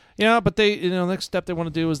 Yeah, but they, next step they want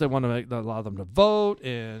to do is they want to allow them to vote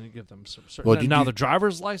and give them some certain. Well, now the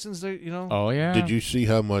driver's license, Oh yeah. Did you see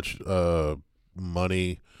how much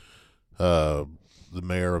money the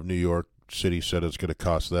mayor of New York City said it's going to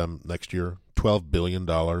cost them next year? $12 billion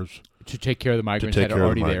to take care of the migrants that are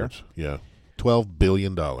already there. Yeah, $12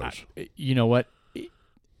 billion. You know what?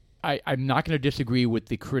 I'm not going to disagree with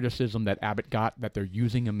the criticism that Abbott got that they're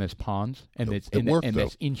using them as pawns and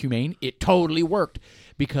that's inhumane. It totally worked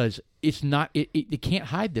because it's not. It can't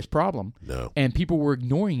hide this problem. No. And people were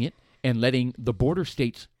ignoring it and letting the border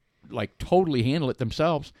states totally handle it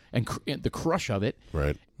themselves and the crush of it.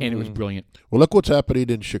 Right. And it was brilliant. Well, look what's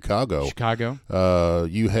happening in Chicago.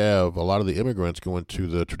 You have a lot of the immigrants going to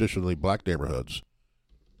the traditionally black neighborhoods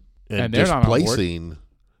and they're displacing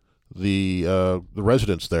the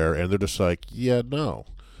residents there, and they're just like, yeah, no,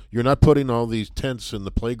 you're not putting all these tents in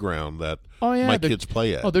the playground that my kids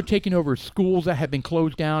play at. Oh, they're taking over schools that have been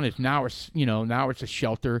closed down. Now it's a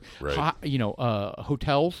shelter. Right.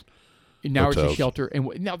 Hotels. Now it's a shelter, and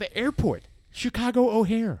now the airport, Chicago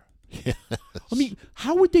O'Hare. Yes. I mean,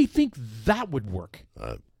 how would they think that would work?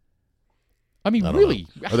 I really?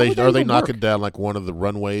 Are they knocking down one of the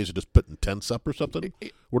runways and just putting tents up or something?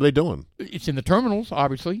 What are they doing? It's in the terminals,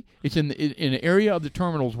 obviously. It's in an area of the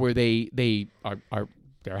terminals where they're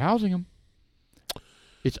housing them.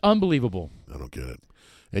 It's unbelievable. I don't get it.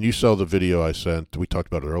 And you saw the video I sent. We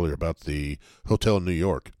talked about it earlier about the hotel in New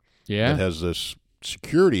York. Yeah, it has this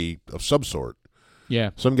security of some sort.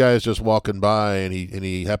 Yeah, some guy is just walking by and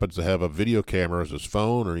he happens to have a video camera as his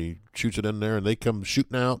phone, or he shoots it in there, and they come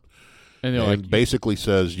shooting out. And basically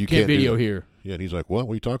says you can't video here. Yeah, and he's like, "What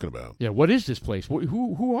are you talking about?" Yeah, what is this place?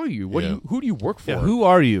 Who are you? Who do you work for? Yeah, who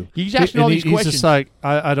are you? He's asking all these questions. He's just like,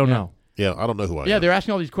 I don't know. Yeah, I don't know who I am. Yeah, they're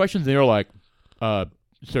asking all these questions, and they're like,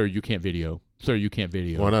 "Sir, you can't video. Sir, you can't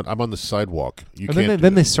video." Why not? I'm on the sidewalk.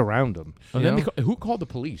 Then they surround him. And then who called the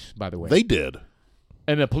police? By the way, they did.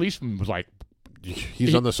 And the policeman was like,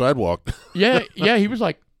 "He's on the sidewalk." yeah. He was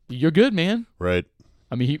like, "You're good, man." Right.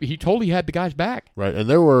 I mean, he totally had the guy's back. Right, and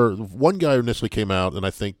there were one guy who initially came out, and I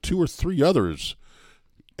think 2 or 3 others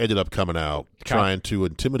ended up coming out trying to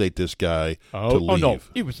intimidate this guy to leave. Oh, no,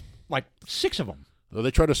 it was 6 of them. Well,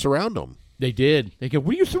 they tried to surround him. They did. They go,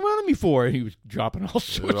 "What are you surrounding me for?" And he was dropping all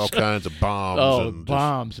kinds of bombs. Oh,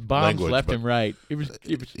 bombs language, left and right. It was.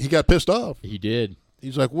 He got pissed off. He did.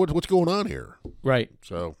 He's like, what's going on here? Right.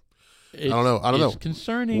 So I don't know. It's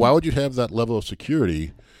concerning. Why would you have that level of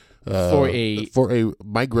security for a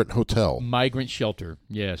migrant hotel? Migrant shelter,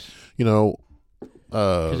 yes.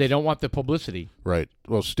 Because they don't want the publicity. Right.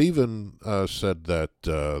 Well, Stephen said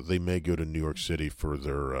that they may go to New York City for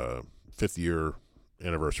their 5th year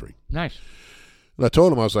anniversary. Nice. And I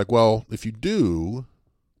told him, I was like, well, if you do,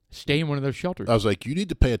 stay in one of those shelters. I was like, you need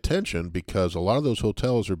to pay attention because a lot of those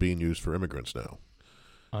hotels are being used for immigrants now.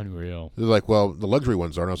 Unreal. They're like, well, the luxury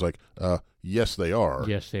ones aren't. I was like, yes, they are.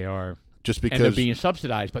 Yes, they are. Just because and they're being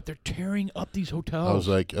subsidized, but they're tearing up these hotels.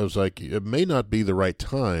 I was like, it may not be the right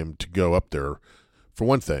time to go up there, for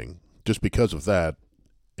one thing, just because of that,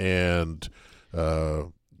 and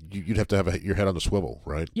you'd have to have your head on the swivel,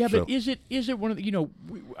 right? Yeah, but is it one of the,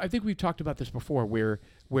 I think we've talked about this before, where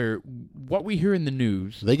what we hear in the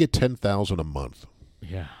news, they get $10,000 a month.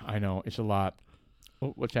 Yeah, I know it's a lot.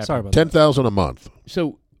 Oh, what's happening? Sorry about $10,000 a month.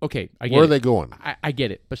 So okay, I get where it. are they going? I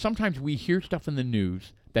get it, but sometimes we hear stuff in the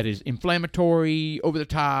news that is inflammatory, over the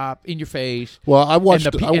top, in your face. Well, I watched,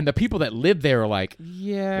 and the people that live there are like,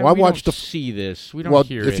 yeah, well, we don't see this, we don't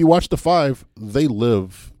hear it. If you watch the 5, they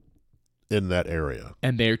live in that area,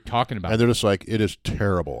 and they're talking about, and they're just like, it is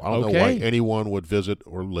terrible. I don't know why anyone would visit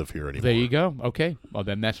or live here anymore. There you go. Okay, well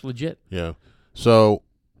then that's legit. Yeah. So,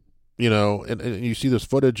 and you see this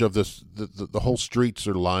footage of this. The whole streets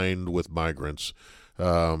are lined with migrants.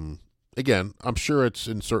 Again, I'm sure it's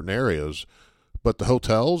in certain areas. But the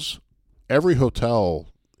hotels, every hotel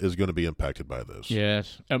is going to be impacted by this.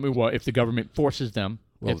 Yes. I mean, well, if the government forces them.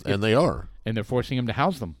 And they are. And they're forcing them to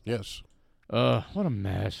house them. Yes. What a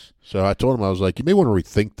mess. So I told him, I was like, you may want to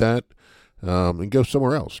rethink that and go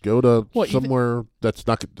somewhere else. Go to somewhere that's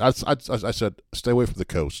not – I said, stay away from the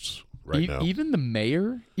coasts now. Even the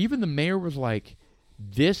mayor was like,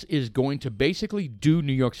 this is going to basically do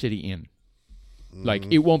New York City in.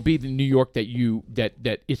 Like, it won't be the New York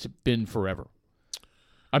that it's been forever.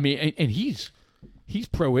 I mean, and he's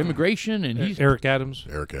pro-immigration, and he's Eric Adams.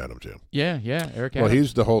 Yeah. Yeah, Eric Adams. Well,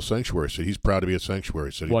 he's the whole sanctuary city. He's proud to be a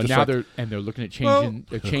sanctuary city. Well, now they're looking at changing.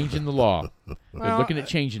 They're changing the law. They're looking at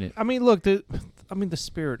changing it. I mean, look, the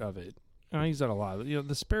spirit of it. I use that a lot.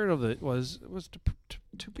 The spirit of it was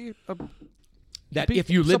to be if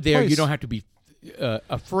you live there, you don't have to be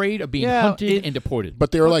afraid of being hunted and deported.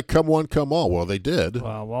 But they were like, come one, come all. Well, they did.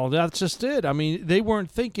 Well, that's just it. I mean, they weren't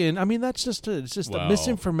thinking. I mean, that's just it. It's just the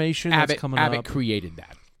misinformation that's coming up. Abbott created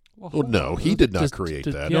that. Well, no, he did not create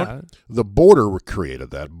that. Yeah. The border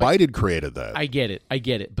created that. Biden created that. I get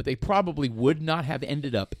it. But they probably would not have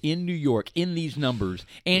ended up in New York in these numbers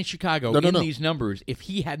and Chicago these numbers if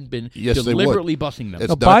he hadn't been deliberately busing them.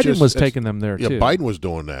 Biden was taking them there, too. Yeah, Biden was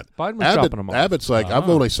doing that. Biden was dropping them off. Abbott's like, I've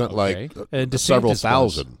only sent several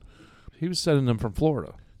thousand. He was sending them from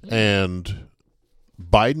Florida. And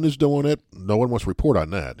Biden is doing it. No one wants to report on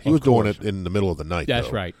that. He was doing it in the middle of the night.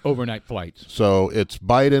 That's right. Overnight flights. So it's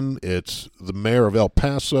Biden. It's the mayor of El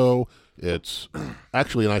Paso. It's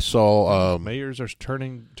actually, and I saw mayors are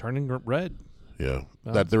turning red. Yeah,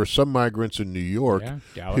 that there were some migrants in New York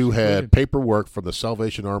who had included paperwork from the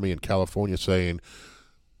Salvation Army in California saying,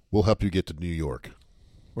 "We'll help you get to New York."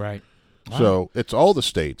 Right. Wow. So it's all the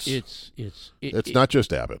states. It's not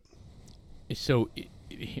just Abbott. So,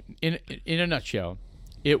 in a nutshell,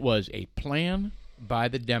 it was a plan by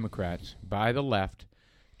the Democrats, by the left,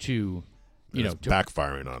 to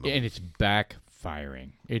backfiring on them, and it's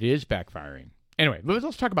backfiring. It is backfiring. Anyway,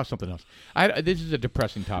 let's talk about something else. This is a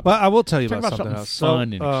depressing topic. Well, I will tell you about something else.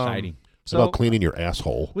 Fun and exciting. It's about cleaning your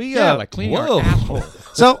asshole. Like cleaning your asshole.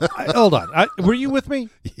 So, hold on. Were you with me?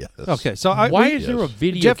 Yes. Okay. So, why is there a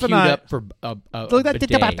video queued up for a bidet?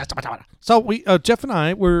 So, Jeff and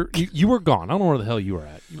I you were gone. I don't know where the hell you were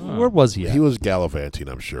at. Where was he at? He was gallivanting,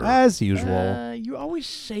 I'm sure. As usual. You always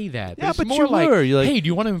say that. Yeah, but more you were. You're like, hey, do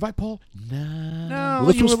you want to invite Paul? No. Well,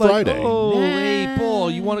 this was Friday. Hey,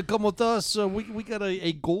 Paul, you want to come with us? We got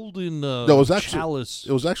a golden chalice.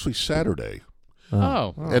 It was actually Saturday.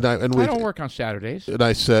 And I don't work on Saturdays. And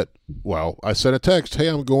I said, I sent a text, hey,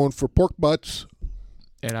 I'm going for pork butts.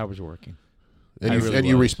 And I was working. And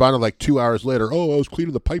you responded like 2 hours later, I was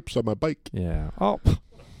cleaning the pipes on my bike. Yeah. Oh,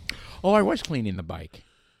 I was cleaning the bike.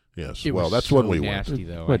 Yes. It that's so when we nasty, went.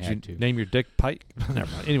 Though. What, I had to name your dick Pike?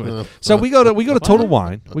 Never mind. Anyway, so we go to Total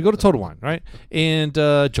Wine. We go to Total Wine, right? And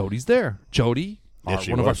Jody's there. Jody.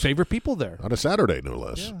 One of our favorite people there. On a Saturday, no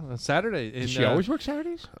less. Yeah, on Saturday. And, Does she always work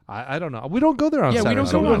Saturdays? I don't know. We don't go there on Saturdays. Yeah,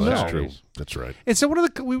 we don't go on That's Saturdays. true. That's right. And so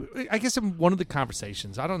I guess in one of the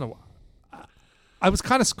conversations, I don't know, I was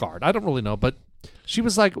kind of scarred. I don't really know, but she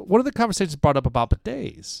was like, one of the conversations brought up about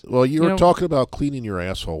bidets. Well, you were know- talking about cleaning your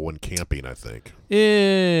asshole when camping, I think.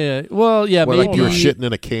 Yeah, well, yeah, Where, maybe. like you were shitting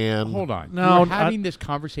in a can. Hold on. No, you were having this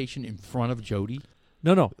conversation in front of Jody.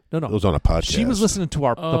 No. It was on a podcast. She was listening to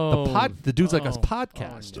our Oh. the Dudes Like Us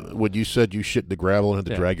podcast. When you said you shit in the gravel and had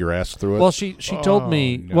to Yeah. drag your ass through it. Well, she told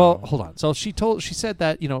me. no. Well, hold on. So she said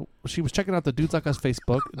that she was checking out the Dudes Like Us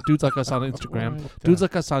Facebook, Dudes Like Us on Instagram, Dudes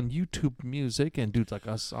Like Us on YouTube Music, and Dudes Like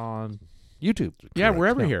Us on YouTube. Yeah, we're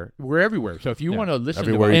everywhere. So if you want to listen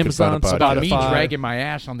Everywhere to you can find a Amazon, about podcast. me Spotify. dragging my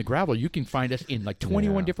ass on the gravel, you can find us in like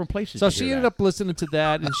 21 different places. So to she hear ended that. up listening to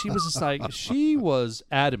that, and she was just like, she was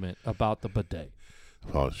adamant about the bidet.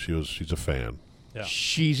 Oh, she's a fan. Yeah.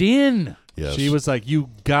 She's in. Yes. She was like, you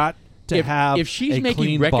got to have If she's a making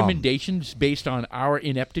clean bum. recommendations based on our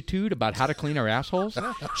ineptitude about how to clean our assholes,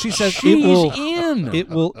 She says she's it in.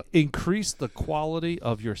 will increase the quality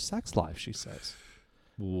of your sex life. She says.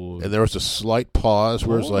 And there was a slight pause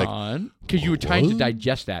where it's like, because you were trying to what?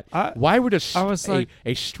 digest that. I- Why would I was like-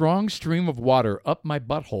 a strong stream of water up my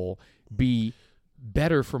butthole be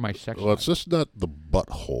better for my sex well, life? it's just not the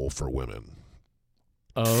butthole for women.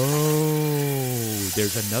 Oh,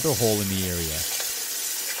 there's another hole in the area.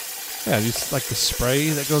 Yeah, just like the spray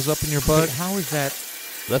that goes up in your But butt. how is that?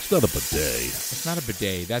 That's not a bidet. It's not a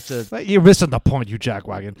bidet. That's a. You're missing the point, you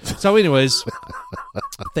jackwagon. So, anyways,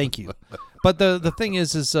 thank you. But the thing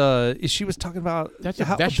is she was talking about That's a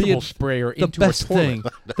how- vegetable sprayer the into best a toilet. thing.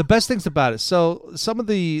 The best things about it. So some of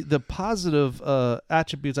the positive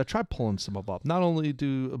attributes, I tried pulling some of up. Not only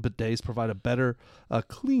do bidets provide a better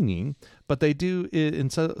cleaning, but they do it in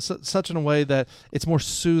such in a way that it's more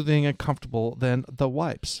soothing and comfortable than the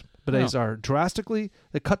wipes. Bidets are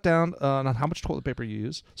they cut down on how much toilet paper you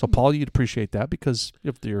use. So, Paul, you'd appreciate that because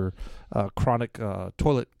of your chronic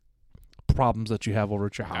toilet problems that you have over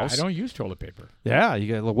at your house. I don't use toilet paper. Yeah, you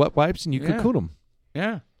get little wet wipes and you Yeah. cocoon them.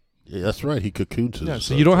 Yeah. Yeah, that's right. He cocoons his. Yeah,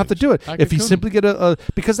 so you don't have to do it. I If you cocoon simply get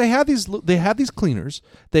because they have these cleaners,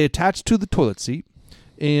 they attach to the toilet seat,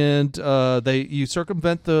 and you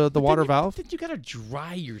circumvent the water valve. You got to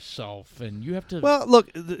dry yourself, and you have to. Well,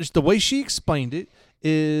 look, the way she explained it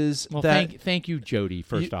is Well, that thank you, Jody.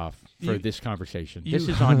 First off, for you- this conversation, you- this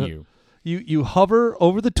is on you. you hover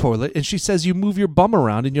over the toilet, and she says you move your bum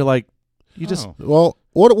around, and you're like, you just Oh. Well,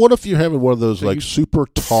 what if you're having one of those So like you- super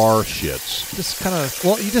tar shits? kind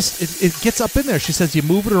of you just it gets up in there. She says you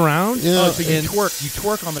move it around. Yeah. Oh, so you and-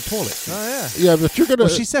 twerk on the toilet. Oh yeah. Yeah, but you're gonna. Well,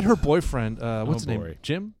 she said her boyfriend. What's his name? boy.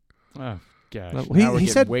 Jim. Oh gosh, No, now he we're getting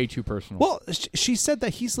said- way too personal. Well, she said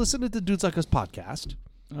that he's listening to Dudes Like Us podcast.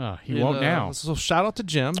 He And, won't now. So shout out to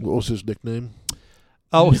Jim. What was his nickname?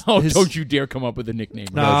 Oh, No, his- don't you dare come up with a nickname.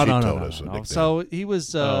 No, she no, told no, us a no. nickname. So he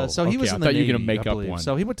was. Oh, so he okay, was I in the thought you were Navy, gonna make I up believe. one.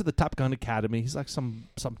 So he went to the Top Gun Academy. He's like some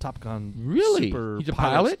Top Gun. Really? Super He's a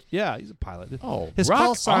pilot? pilot? Yeah, he's a pilot. Oh, his rock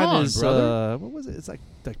call sign on, is brother. what was it? It's like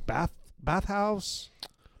bathhouse.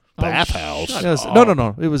 Bathhouse. shut Yes. up.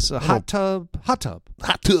 No. It was a hot tub. Hot tub.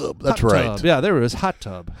 That's Hot right. tub. Yeah, there it was. Hot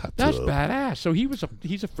tub. Hot That's tub. badass. So he's a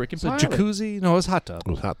freaking It's a pilot. jacuzzi. No, it was hot tub. It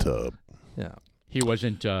was hot tub. Yeah. He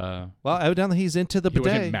wasn't. Well, evidently he's into the He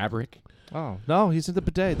wasn't bidet. Maverick. Oh no, he's into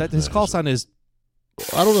bidet. That his call sign is.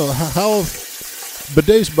 I don't know how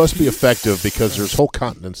bidets must be effective because there's whole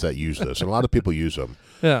continents that use this, and a lot of people use them.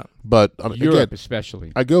 Yeah. But Europe, again,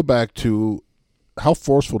 especially. I go back to how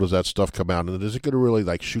forceful does that stuff come out, and is it going to really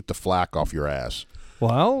like shoot the flack off your ass?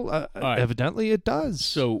 Well, right. evidently it does.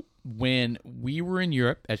 So when we were in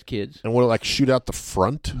Europe as kids, And will it like shoot out the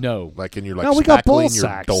front? no, Like in your like No, we got ball spackling your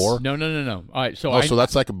sacks. door? no. All right, so Oh, so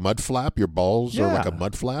that's like a mud flap? Your balls are like Yeah. a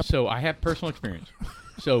mud flap? So I have personal experience.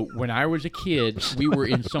 So when I was a kid, we were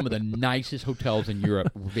in some of the nicest hotels in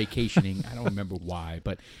Europe vacationing. I don't remember why,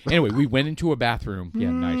 but anyway, we went into a bathroom.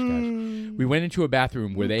 Yeah, nice guys. We went into a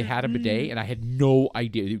bathroom where they had a bidet, and I had no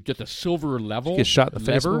idea. It was just a silver level Get shot in the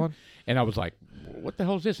face with lever, one? and I was like, "What the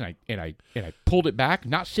hell is this?" And I pulled it back,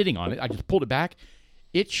 not sitting on it. I just pulled it back.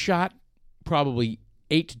 It shot probably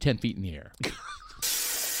 8 to 10 feet in the air.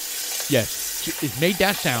 Yes, it made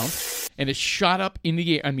that sound. And it shot up in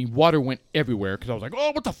the air. I mean, water went everywhere because I was like,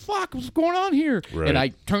 "Oh, what the fuck? What's going on here?" Right. And I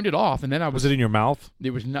turned it off. And then I was it in your mouth?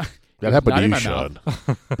 it was not. That it was happened not to in you, my Sean.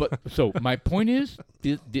 mouth. But so my point is,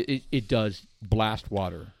 it does blast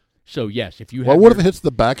water. So yes, if you have Well, what if your- it hits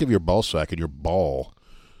the back of your ball sack and your ball?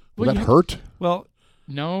 Will Well, that you- hurt? Well,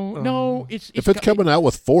 no, it's If it's coming out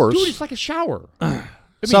with force, dude, it's like a shower. I mean,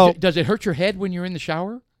 So- does it hurt your head when you're in the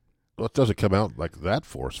shower? well, it doesn't come out like that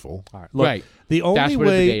forceful. all right. Look, Right. the That's only what a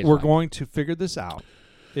bidet way is we're like. going to figure this out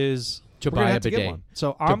is To we're gonna buy a have to get bidet. one.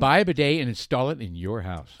 So To buy a bidet and install it in your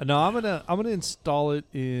house. No, I'm gonna install it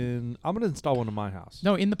in. I'm gonna install one in my house.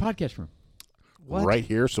 No, in the podcast room. What? right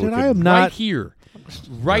here. So Dude, we I can, am not. Right here.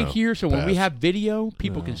 Right No, here. So when we pass. have video,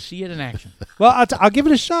 people can see it in action. Well, I'll give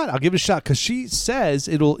it a shot. I'll give it a shot because she says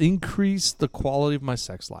it'll increase the quality of my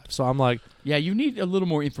sex life. So I'm like, Yeah, you need a little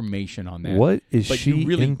more information on that. what is But she you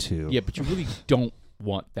really, into? Yeah, but you really don't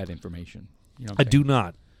want that information. You know what I I'm do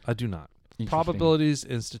not. I do not. Interesting. Probabilities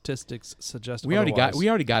and statistics suggest We already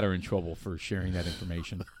otherwise. got her in trouble for sharing that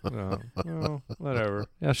information. Well, whatever.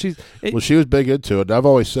 Yeah, she's. Well, she was big into it. I've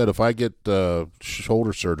always said if I get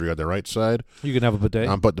shoulder surgery on the right side, You can have a bidet.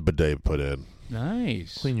 I'm putting the bidet put in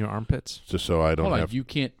Nice. Clean your armpits. just so I don't Hold on, have you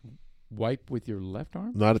can't wipe with your left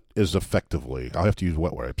arm? not as effectively. I'll have to use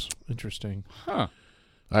wet wipes. Interesting. Huh.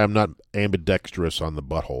 I am not ambidextrous on the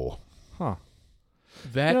butthole. Huh.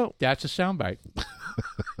 That that's a soundbite.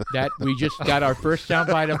 That we just got our first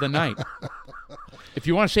soundbite of the night. If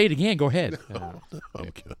you want to say it again, go ahead.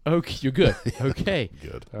 Okay, Okay, you're good. Okay.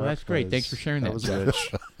 good. Well, that's great. Thanks for sharing that. That was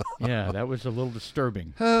rich. Yeah, that was a little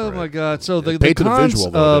disturbing. Oh my God! So the Painted a cons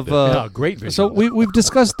visual, though, of didn't Oh, great video. so we've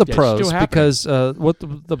discussed the Yeah, it's pros still happening. because what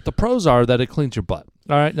the pros are that it cleans your butt.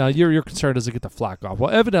 All right, now your concern does it get the flack off? Well,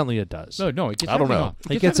 evidently it does. No, it gets I don't everything know. off.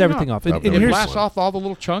 It gets everything off. I've And never It here's, blasts off all the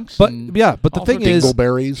little chunks. but and yeah, but the all the thing is,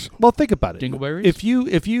 Dingleberries. well, think about it. Dingleberries? If you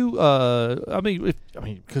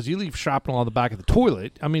because you leave shrapnel on the back of the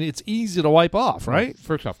toilet, I mean, it's easy to wipe off, right?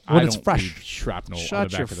 First off, When I it's don't fresh. leave shrapnel Shut on the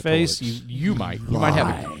back your of the face. toilet. You might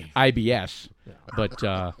have IBS, but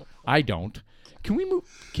I don't. Can we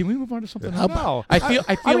move on to something else? No, I feel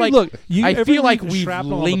mean, like look, I ever feel like leave we've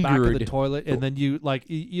shrapnel on the back of the lingered. toilet, and then you like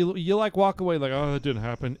you like walk away like, oh, it didn't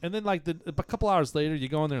happen, and then like a couple hours later you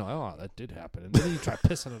go in there like, oh, that did happen, and then you try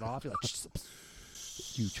pissing it off. You're like,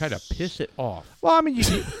 You try to piss it off. well, I mean,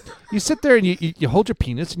 you sit there and you hold your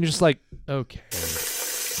penis and you're just like, Okay.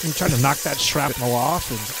 you're trying to knock that shrapnel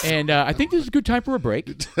off. And I think this is a good time for a break.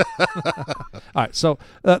 All right, so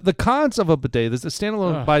the cons of a bidet, there's a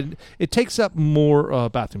standalone bidet. It takes up more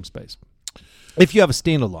bathroom space if you have a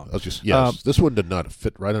standalone. I was just this one did not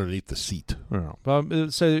fit right underneath the seat.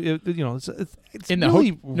 So it's In the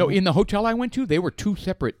really, in the hotel I went to, they were two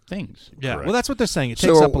separate things. yeah. Correct. Well, that's what they're saying. It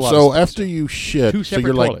takes up a lot. So of space. after you shit, Two so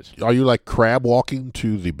you're separate like, toilets. are you like crab walking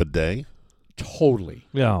to the bidet? Totally.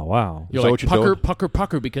 Yeah, wow. You're that like what you're pucker, doing? pucker,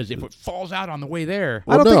 pucker, because if it falls out on the way there,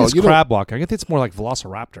 I don't Well, think no, it's you don't- crab walking. I think it's more like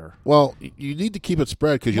Velociraptor. Well, you need to keep it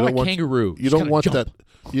spread because you More don't like want kangaroo. You Just don't kinda want jump. that.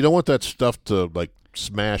 You don't want that stuff to like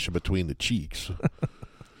smash in between the cheeks.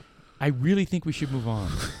 I really think we should move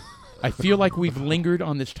on. I feel like we've lingered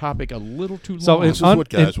on this topic a little too long. So This is what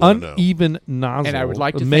guys an wanna know. uneven nozzle And I would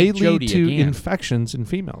like to may thank lead Jody to again. infections in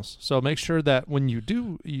females. So make sure that when you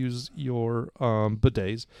do use your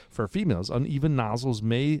bidets for females, uneven nozzles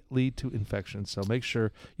may lead to infections. So make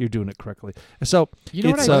sure you're doing it correctly. So you know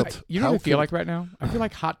it's, what I how feel can- like right now? I feel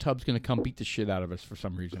like hot tub's going to come beat the shit out of us for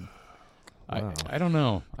some reason. Wow. I don't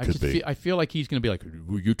know. Could be. I feel like he's going to be like,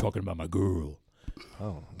 "Were you talking about my girl?"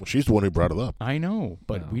 Well, she's the one who brought it up. I know,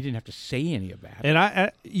 but Yeah. we didn't have to say any of that. And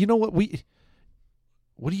I you know what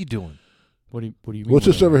what are you doing? What do you mean? What's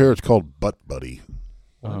this what over here? It's called Butt Buddy.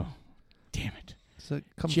 Oh, damn it. Does it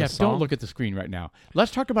come Jeff, don't look at the screen right now.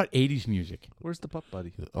 Let's talk about 80s music. Where's the butt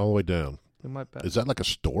buddy? All the way down. In my back. Is that like a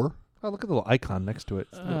store? Oh, look at the little icon next to it.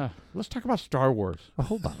 Let's talk about Star Wars. Oh,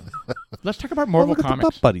 hold on. Let's talk about Oh, Marvel look at the Comics.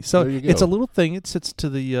 butt buddy. So There you it's a go. little thing. It sits to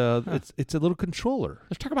the. It's a little controller.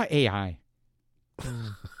 Let's talk about AI.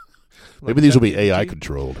 Maybe these will be AI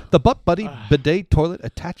controlled. The Butt Buddy bidet toilet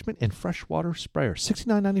attachment and freshwater sprayer,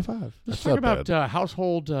 $69.95. Let's That's talk not about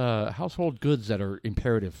household goods that are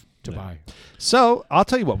imperative to buy. So I'll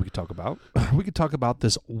tell you what we could talk about. We could talk about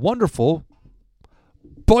this wonderful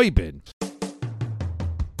boy bin.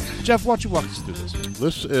 Jeff, why don't you walk us through this?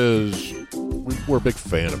 This is we're a big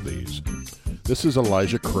fan of these. This is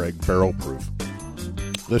Elijah Craig Barrel Proof.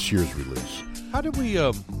 This year's release. How did we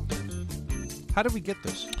get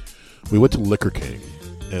this? We went to Liquor King,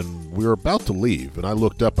 and we were about to leave, and I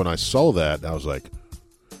looked up and I saw that, and I was like,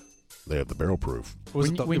 they have the barrel proof.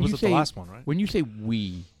 Was When it you the say- last one, right? When you say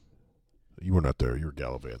we, You were not there. You were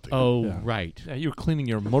gallivanting. oh, Yeah. right. Yeah, you were cleaning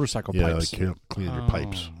your motorcycle yeah, pipes. like cleaning your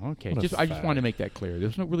pipes. Oh, okay. What a I just fag. wanted to make that clear.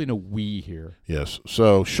 There's really no we here. Yes.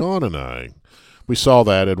 So Sean and I, we saw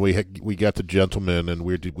that, and we got the gentleman, and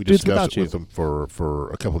we Dudes discussed without it you. with him for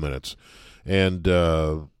a couple minutes, and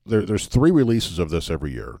there's 3 releases of this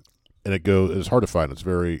every year, and it's hard to find.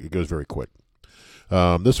 It goes very quick.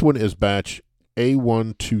 This one is batch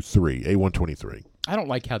A123. I don't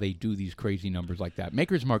like how they do these crazy numbers like that.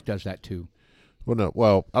 Maker's Mark does that too.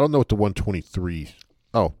 Well, I don't know what the 123.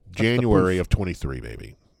 Oh, January of 23,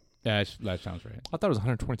 maybe. That sounds right. I thought it was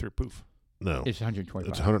 123 proof. No, It's 125.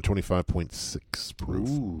 it's 125.6 proof.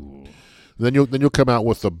 Ooh. Then you'll come out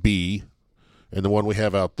with a B, And the one we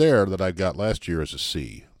have out there that I got last year is a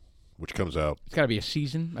C, which comes out. It's got to be a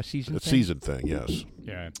season A thing? season thing, yes.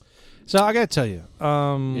 Yeah. So I got to tell you,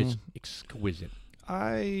 It's exquisite.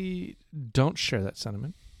 I don't share that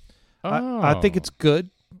sentiment. Oh. I think it's good.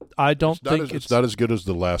 I don't think it's not as good as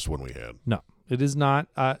the last one we had. No, it is not.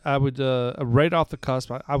 I would right off the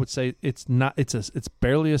cusp. I would say it's not. It's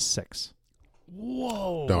barely a 6.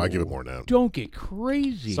 Whoa. No, I give it more now. Don't get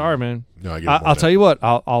crazy. Sorry, man. No, I give it more I'll tell you what.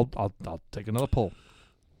 I'll take another pull.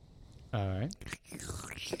 All right.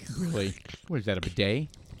 Really? What is that, a bidet?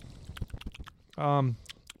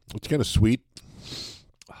 It's kind of sweet.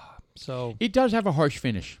 So It does have a harsh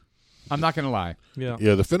finish. I'm not going to lie. yeah.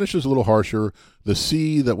 Yeah, the finish is a little harsher. The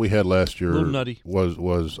C that we had last year Little nutty.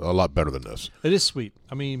 was a lot better than this. It is sweet.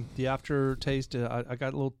 I mean, the aftertaste. I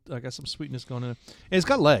got some sweetness going in it. And it's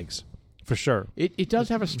got legs, for sure. It does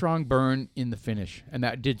have a strong burn in the finish, and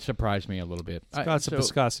that did surprise me a little bit. It's got some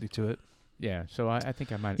viscosity to it. Yeah, so I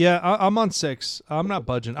think I might. Yeah, I'm on 6. I'm not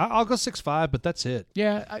budging. I'll go 6.5, but that's it.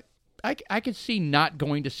 Yeah, I could see not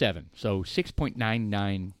going to 7, so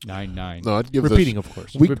 6.9999. No, I'd give Repeating, this, of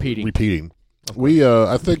course. Repeating. We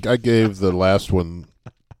I think I gave the last one,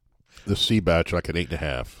 the C batch, like an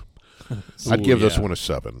 8.5. I'd give this one a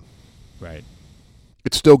 7. Right.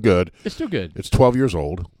 It's still good. It's still good. It's 12 years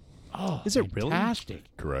old. Oh, Is it really? fantastic.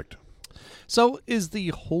 Correct. So is the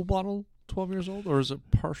whole bottle 12 years old, or is it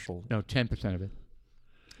partial? No, 10% of it.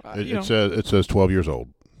 It says 12 years old.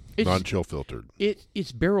 It's- Non-chill filtered.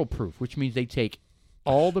 It's barrel proof, which means they take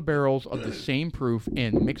all the barrels of the same proof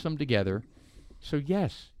and mix them together. So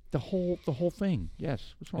yes, the whole thing.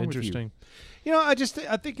 Yes. What's wrong with you? Interesting.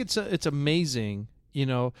 I think it's amazing.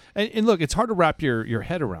 And look, it's hard to wrap your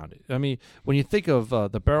head around it. I mean, when you think of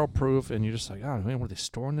the barrel proof, and you're just like, oh man, were they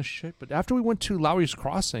storing this shit? But after we went to Lowry's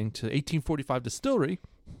Crossing to 1845 Distillery,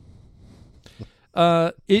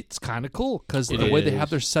 it's kind of cool because the way they have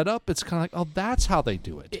their setup, it's kind of like, oh, that's how they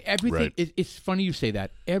do it. Everything. Right. It's funny you say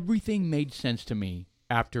that. Everything made sense to me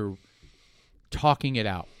after talking it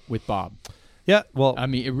out with Bob. Yeah, well, I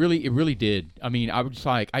mean, it really did. I mean, I was just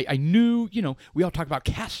like, I knew, we all talk about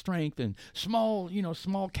cask strength and small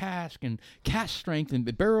cask and cask strength and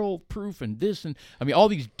the barrel proof and this and I mean all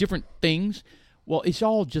these different things. Well, it's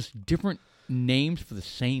all just different names for the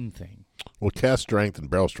same thing. Well, cask strength and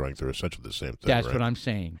barrel strength are essentially the same thing. That's right? what I'm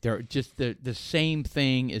saying. They're just the same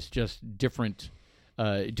thing. It's just different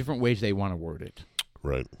ways they want to word it.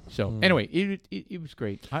 Right. So anyway, it was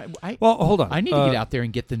great. well, hold on. I need to get out there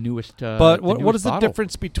and get the newest. But what newest is the bottle.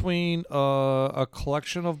 difference between a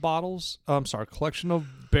collection of bottles? Collection of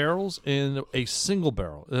barrels and a single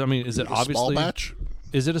barrel. I mean, is it A obviously small batch?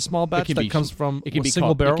 Is it a small batch that comes from a single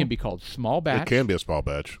called, barrel? It can be called small batch. It can be a small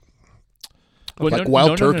batch. Well, Like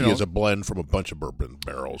Wild Turkey is a blend from a bunch of bourbon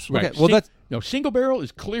barrels. Right. Okay, well, that's single barrel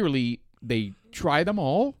is clearly they try them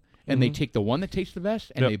all and they take the one that tastes the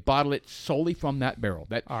best and Yep. they bottle it solely from that barrel.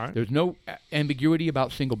 That All right. There's no ambiguity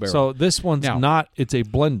about single barrel. so this one's Now- not. It's a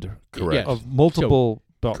blend Correct. of multiple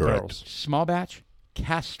Correct. barrels. small batch,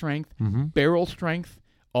 cask strength, Mm-hmm. barrel strength,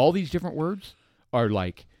 all these different words are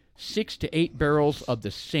like 6 to 8 barrels of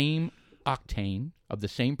the same octane, of the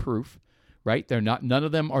same proof, right? None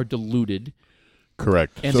of them are diluted.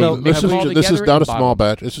 Correct. And So they this have is them all this is together not and a small bottled.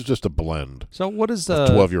 batch. This is just a blend. So what is Of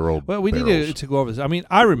 12-year-old Well, we need barrels. to go over this. I mean,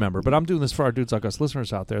 I remember, but I'm doing this for our dudes like us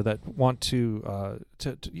listeners out there that want to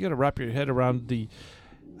you got to wrap your head around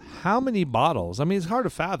how many bottles. I mean, it's hard to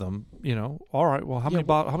fathom. All right. Well, how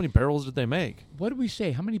many barrels did they make? What did we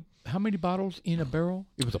say? How many bottles in a barrel?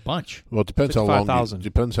 It was a bunch. Well, it depends how long. 55,000.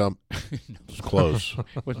 Depends how. It's close.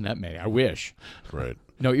 Wasn't that many? I wish. Right.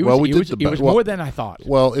 No, it was, Well, we it did was, the it was ba- well- more than I thought.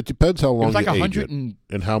 Well, it depends how long was like you age 100 it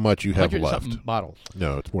and how much you have 100 left. something bottles.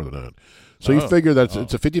 No, it's more than that. So you figure that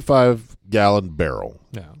it's a 55-gallon barrel.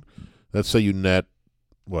 Yeah. Let's say you net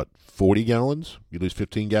 40 gallons. You lose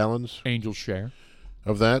 15 gallons Angel's share.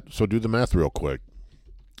 of that. So do the math real quick.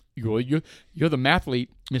 You're the mathlete,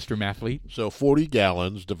 Mr. Mathlete. So 40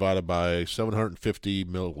 gallons divided by 750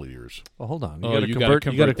 milliliters. Well, hold on. You got to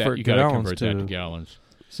convert gallons that to gallons.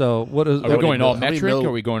 So what is? Are we going all how many metric or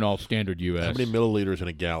are we going all standard U.S.? How many milliliters in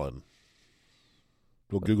a gallon?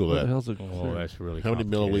 We'll Google What the that. hell's it? Oh, that's really How many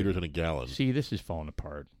complicated. milliliters in a gallon? See, this is falling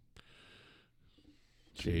apart.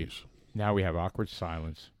 See, Jeez. now we have awkward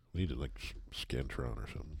silence. We need like Scantron or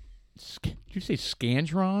something. Did you say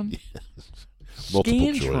Scantron?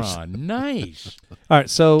 Multiple choice. Scantron, nice. All right.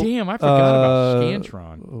 So Damn, I forgot about uh,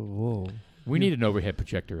 Scantron. Whoa. We need an overhead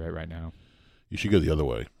projector right now. You should go the other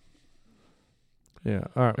way. Yeah.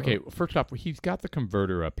 All right. Okay, first off, he's got the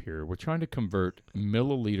converter up here. We're trying to convert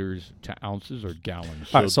milliliters to ounces or gallons.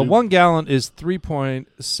 All right. So 1 gallon is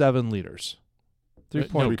 3.7 liters.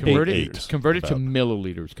 3.88. Convert it to about.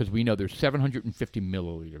 milliliters because we know there's 750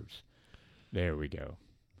 milliliters. There we go.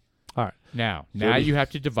 All right. Now 30. you have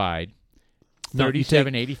to divide No, you take-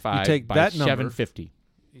 3785 you take by that number. 750.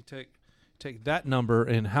 You take that number,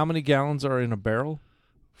 and how many gallons are in a barrel?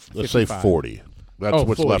 Let's say 55. 40. That's Oh,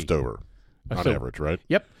 what's 40. left over on So- average, right?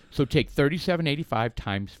 Yep. So take 3785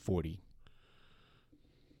 times 40.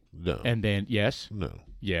 No. And then, yes.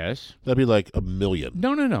 That'd be like a million.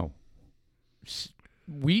 No.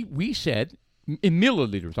 We said in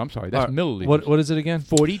milliliters. I'm sorry. That's milliliters. What is it again?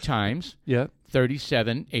 40 times Yeah.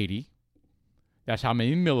 3780. That's how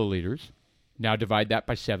many milliliters. Now divide that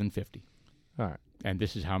by 750. All right. And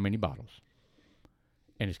this is how many bottles.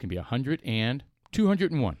 And it's going to be 100 and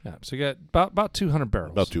 201. Yeah. So you got about 200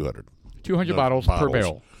 barrels. About 200. 200 No, bottles per bottles.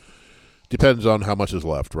 barrel. Depends on how much is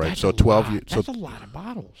left, right? That's so a 12. lot. That's a lot of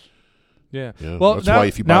bottles. Yeah. Yeah, Well, that's now, why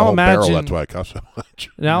if you buy a now whole imagine, barrel, that's why it costs so much.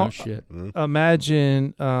 Now, No shit.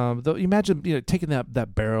 imagine, taking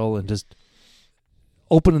that barrel and just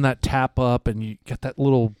opening that tap up, and you got that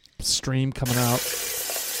little stream coming out,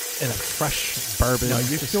 and a fresh bourbon. No,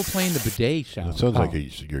 you're still playing the bidet sound. It sounds like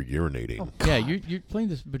you're urinating. Yeah, you're playing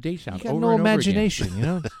this bidet sound You got over no and over again. imagination, you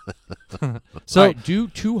know. So So do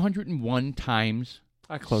 201 times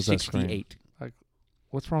I close that screen. 68.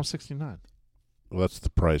 What's wrong with 69? Well, that's the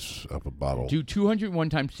price of a bottle. Do 201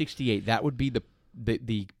 times 68. That would be the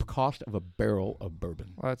cost of a barrel of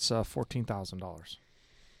bourbon. Well, that's $14,000.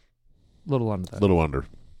 Little under that. Little under.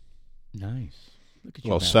 Nice. Look at you.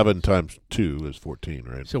 Well, guys. 7 times 2 is 14,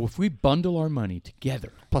 right? So if we bundle our money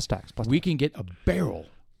together, Plus tax. we can get a barrel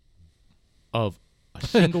of a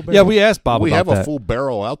single barrel. Yeah, we asked Bob we about have that. a full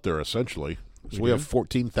barrel out there, essentially. So we have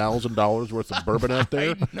 $14,000 worth of bourbon out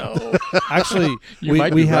there. No. Actually, You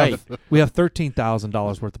might we be have right. we have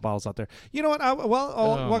 $13,000 worth of bottles out there. You know what? Oh,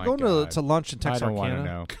 While my going God. to lunch in I don't Texarkana,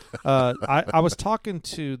 want to know. I was talking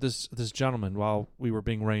to this gentleman while we were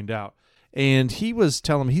being rained out, and he was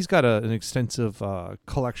telling me he's got an extensive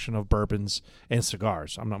collection of bourbons and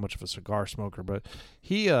cigars. I'm not much of a cigar smoker, but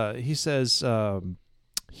he says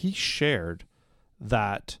he shared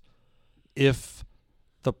that if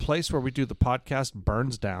the place where we do the podcast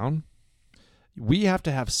burns down, we have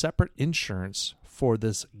to have separate insurance for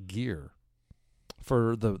this gear,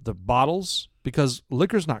 for the bottles, because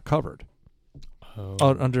liquor's not covered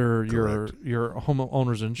under your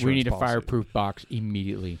homeowner's insurance. We need a policy. fireproof box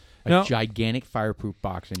immediately. A No. gigantic fireproof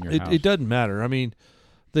box in your house. It doesn't matter. I mean,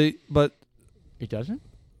 but It doesn't?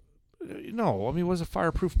 no. I mean, what's a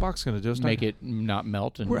fireproof box going to do? It's Make not, it not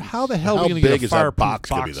melt. And How the hell How are we going to get big a is that fireproof box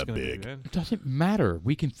gonna be that gonna big? man? It doesn't matter.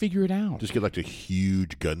 We can figure it out. Just get like a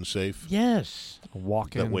huge gun safe Yes.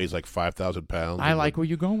 Walk in. that weighs like 5,000 pounds. I and like where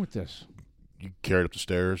you're going with this. You carry it up the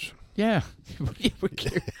stairs Yeah.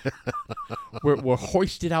 we're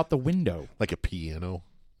hoisted out the window. like a piano.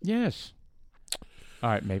 Yes. All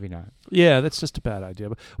right, maybe not. Yeah, that's just a bad idea.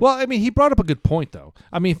 But, well, I mean, he brought up a good point, though.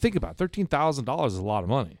 I mean, think about it. $13,000 is a lot of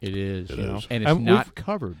money. It is. It you know, is. and it's And not we've-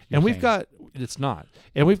 covered. And you're we've saying. got, it's not.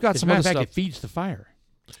 And we've got As a some matter other of fact, stuff. it feeds the fire.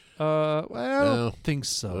 Well, I don't think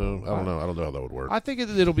so. I don't know. I don't know how that would work. I think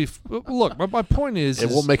it'll be. Look, my point is, It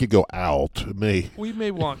won't make it go out. It may. we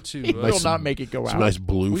may want to. It will not make it go Some out. nice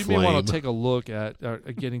blue we flame. may want to take a look at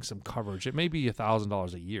getting some coverage. It may be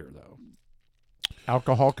 $1,000 a year, though.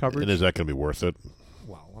 Alcohol coverage. And is that going to be worth it?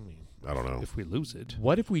 Well, I mean, I don't know. if we lose it,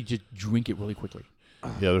 What if we just drink it really quickly?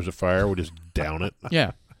 Yeah, there's a fire. We just down it.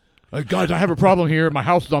 Yeah. Guys, I have a problem here. My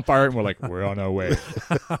house is on fire. And we're like, we're on our way.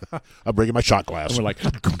 I'm bringing my shot glass. And we're like,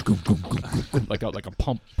 like a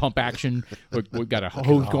pump action. We've got a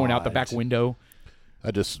hose going out the back window.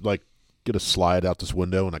 I just like get a slide out this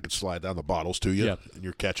window, and I can slide down the bottles to you, Yeah. and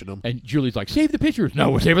you're catching them. And Julie's like, save the pictures. No,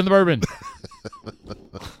 we're saving the bourbon.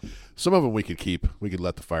 Some of them we could keep. We could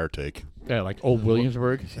let the fire take. Yeah, like old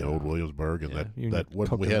Williamsburg. The old Williamsburg and you that can what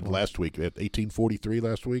cook we them had more. last week at 1843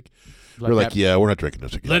 last week. Let We're like, that- yeah, we're not drinking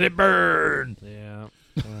this again. Let it burn. yeah,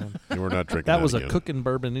 We're not drinking that was again. a cooking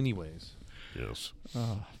bourbon, anyways. Yes.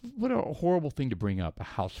 What a horrible thing to bring up, a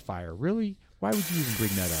house fire. Really? Why would you even bring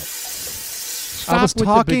that up? I was Stop with the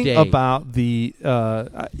talking bidet. about the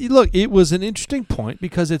look. It was an interesting point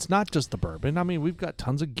because it's not just the bourbon. I mean, we've got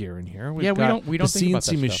tons of gear in here. We've Yeah, got we don't the think about CNC that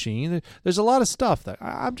stuff. machine. There's a lot of stuff that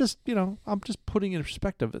I'm just putting in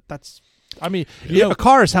perspective. That's, I mean, You know- a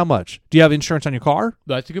car is how much? Do you have insurance on your car?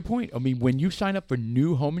 That's a good point. I mean, when you sign up for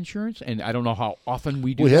new home insurance, and I don't know how often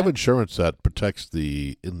we do We that. have insurance that protects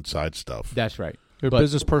the inside stuff. That's right. Your But-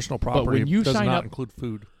 business personal property when you does sign not up- include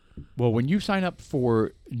food. Well, when you sign up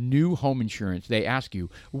for new home insurance, they ask you,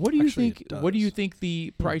 "What do you Actually, think? it What do you does. think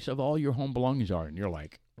the price of all your home belongings are?" And you're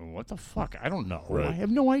like, "What the fuck? I don't know. Right. I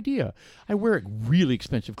have no idea. I wear really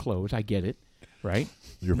expensive clothes. I get it, right?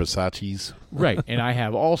 Your Versace's. Right, and I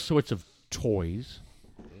have all sorts of toys.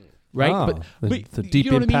 Right, Oh, but the deep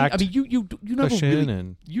you know impact what I mean? You never cushion really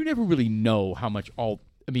and you never really know how much all.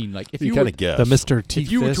 I mean, like if You you kind were, of guess. the Mr. T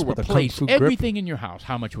if you were fist to with a kung replace fu grip. everything in your house,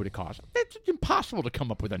 how much would it cost? It's impossible to come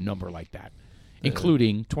up with a number like that,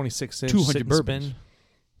 including 26-inch 200 sit and bourbons. spin,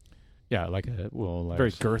 yeah, like a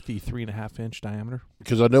very girthy 3.5-inch diameter.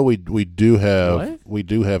 Because I know we do have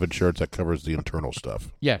What? insurance that covers the internal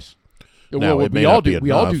stuff, yes. Now, well, it may we all not be do.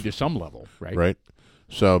 We all do enough. to some level, right? right?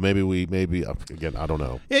 So maybe again, I don't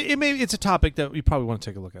know. It's a topic that we probably want to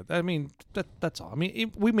take a look at. I mean, that's all. I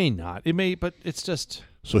mean, we may not. It may, but it's just.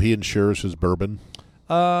 So he insures his bourbon.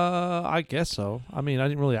 I guess so. I mean, I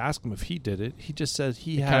didn't really ask him if he did it. He just said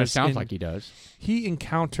he It kind of has. sounds like he does. He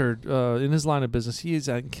encountered in his line of business. He has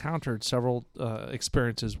encountered several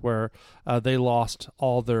experiences where they lost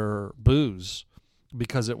all their booze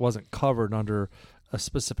because it wasn't covered under a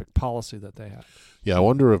specific policy that they had. Yeah, I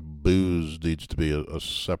wonder if booze needs to be a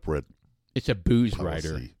separate It's a booze policy.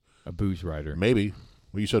 rider. A booze rider. Maybe.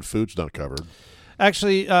 Well, you said food's not covered.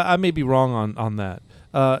 Actually, I may be wrong on that.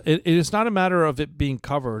 It's not a matter of it being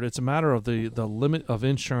covered. It's a matter of the limit of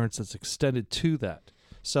insurance that's extended to that.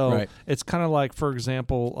 So Right. it's kind of like, for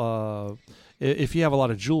example, if you have a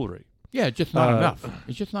lot of jewelry. Yeah, it's just not enough.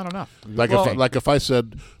 It's just not enough. Like Well- if I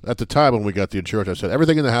said at the time when we got the insurance, I said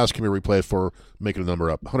everything in the house can be replaced for making a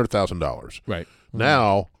number up $100,000. Right.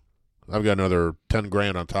 Now I've got another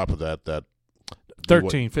 $10,000 on top of that.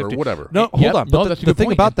 13, or 15. whatever. No, hold Yep. on. No, But that's a the good thing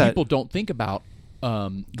point. about And that, people don't think about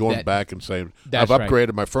Going that- back and saying That's I've right.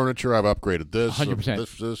 upgraded my furniture, I've upgraded this,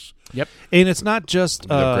 100%. this. Yep. and it's not just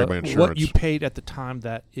You upgrade my what insurance. you paid at the time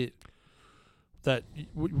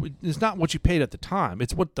it's not what you paid at the time.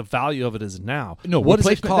 It's what the value of it is now. No, what does it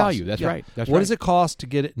replacement cost? value. That's right. That's what right. does it cost to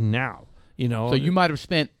get it now? You know, So you might have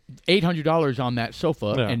spent $800 on that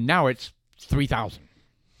sofa, Yeah. and now it's $3,000.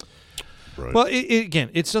 Right. Well, again,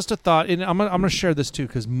 it's just a thought, and I'm going to share this too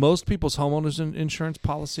because most people's homeowners insurance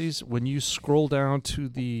policies, when you scroll down to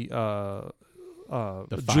the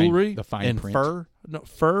jewelry the fine and print.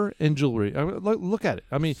 fur and jewelry, look at it.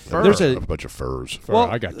 I mean, I there's have a a bunch of furs. Well,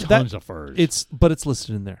 I got that- tons of furs. but it's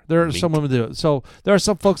listed in there. There are Mink. some women do it. So there are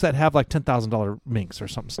some folks that have like $10,000 minks or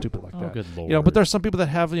something stupid like Oh, that. good You know, Lord. but there are some people that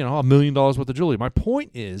have $1 million worth of jewelry. My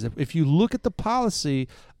point is, if you look at the policy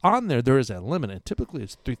on there, there is a limit, and typically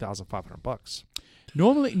it's $3,500.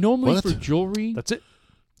 normally What? for jewelry. That's it.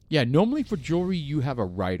 Yeah, normally for jewelry you have a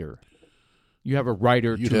rider. You have a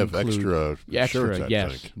rider. You'd to have include, extra insurance, I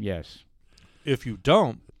yes, think. yes. If you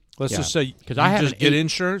don't, let's Yeah. just say 'Cause you I have just an get eight-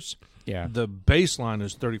 insurance. Yeah, The baseline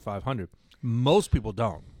is $3,500. Most people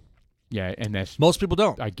don't. yeah, and that's. Most people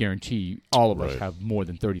don't. I guarantee all of us Right. have more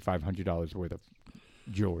than $3,500 worth of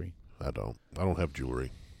jewelry. I don't have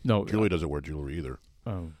jewelry. No, Julie doesn't wear jewelry either.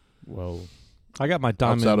 Oh well, I got my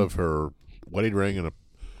diamond. Outside of her wedding ring and a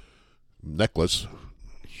necklace.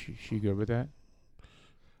 she good with that?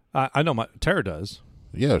 I know my Tara does.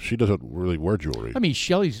 Yeah, she doesn't really wear jewelry. I mean,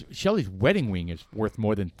 Shelley's wedding ring is worth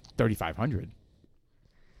more than $3,500.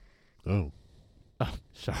 Oh. Oh,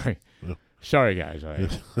 sorry. Yeah. Sorry, guys.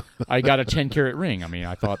 I got a 10-carat ring. I mean,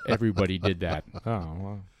 I thought everybody did that.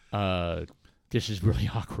 Oh, well. This is really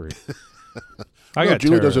awkward. I No, got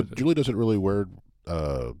Julie Tara. Julie doesn't really wear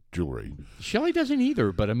jewelry. Shelley doesn't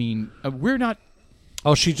either, but I mean, we're not.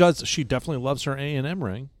 Oh, she does. She definitely loves her A&M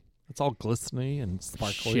ring. It's all glistening and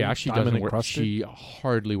sparkly. She actually diamond doesn't wear. encrusted. She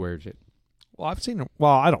hardly wears it. Well, I've seen her.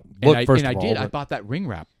 Well, I don't And look I, first and of I all. did. I but- bought that ring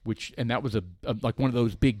wrap, and that was a like one of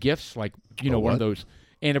those big gifts, like A one of what? those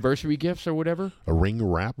anniversary gifts or whatever. A ring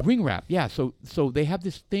wrap? Ring wrap, yeah. So they have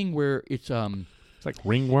this thing where it's It's like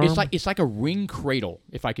ringworm. it's like a ring cradle,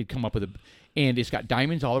 if I could come up with and it's got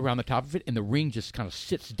diamonds all around the top of it, and the ring just kind of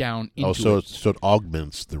sits down into it. So it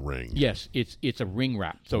augments the ring. Yes, it's a ring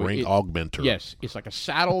wrap. So ring it, augmenter. Yes, it's like a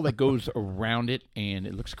saddle that goes around it, and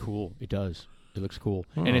it looks cool. It does. It looks cool,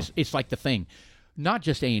 and it's like the thing, not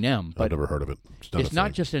just A&M, I've but never heard of it. it's not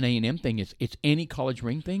thing. just an A&M thing. It's any college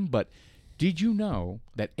ring thing. But did you know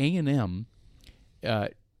that A&M?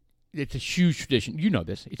 It's a huge tradition. You know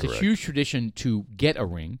this. It's Correct. a huge tradition to get a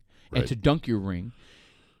ring and Right. to dunk your ring.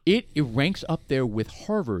 It ranks up there with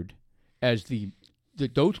Harvard as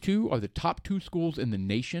those two are the top two schools in the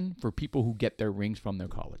nation for people who get their rings from their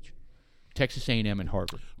college. Texas A&M and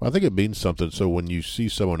Harvard. Well, I think it means something. So when you see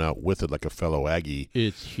someone out with it, like a fellow Aggie,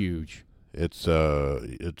 It's huge. it's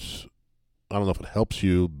I don't know if it helps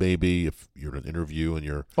you. Maybe if you're in an interview and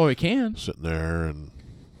you're Oh, it can. sitting there and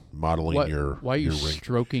modeling Why are you your ring.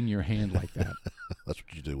 stroking your hand like that? That's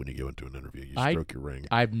what you do when you go into an interview. You I- stroke your ring.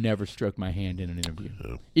 I've never stroked my hand in an interview,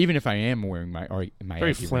 Yeah. even if I am wearing my very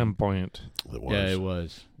Aggie ring. flamboyant. It was. Yeah, it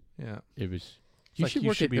was. Yeah. It was. You Like should you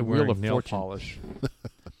work should at be the Wheel wearing of nail Fortune. polish.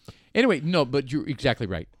 Anyway, no, but you're exactly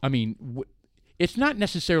right. I mean, it's not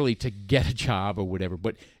necessarily to get a job or whatever,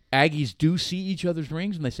 but Aggies do see each other's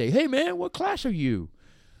rings and they say, "Hey, man, what class are you?"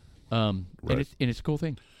 And it's a cool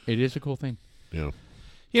thing. It is a cool thing. Yeah.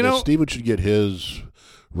 You know, Steven should get his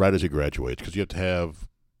right as he graduates because you have to have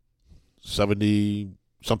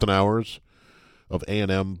 70-something hours of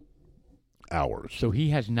A&M hours. So he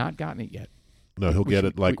has not gotten it yet. No, he'll get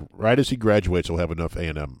it right as he graduates. He'll have enough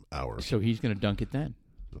A&M hours So he's going to dunk it then.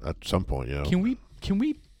 at some point. Yeah, Can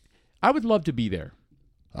we? I would love to be there.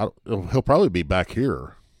 he'll probably be back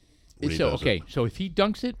here. When he So does okay, it. so if he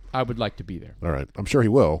dunks it, I would like to be there. All right, I'm sure he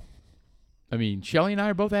will. I mean, Shelly and I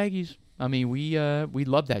are both Aggies. I mean, we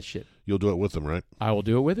love that shit. You'll do it with him, right? I will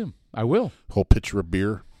do it with him. I will. Whole pitcher of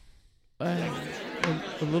beer. A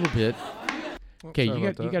little bit. Okay, sorry you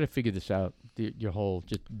about that. got to figure this out. Your whole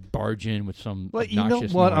just barge in with some well, you know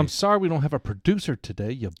obnoxious what? I'm noise. sorry we don't have a producer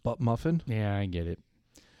today, you butt muffin. Yeah, I get it.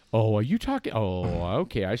 Oh, are you talking? Oh,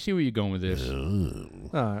 okay. I see where you're going with this. All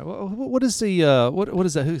right. Well, what is the what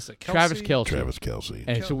is that? Who's it? Kelsey? Travis Kelce. Travis Kelce.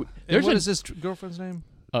 And so And there's what is his girlfriend's name?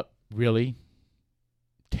 really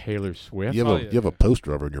Taylor Swift. You have a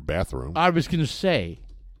poster of her in your bathroom. I was going to say,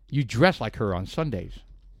 you dress like her on Sundays.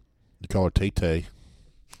 You call her Tay Tay.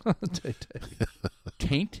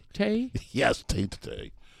 Taint Tay? Yes, Tay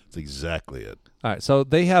Tay. That's exactly it. All right, so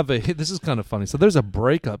they have this is kind of funny. So there's a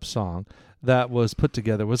breakup song that was put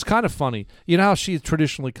together. It was kind of funny. You know how she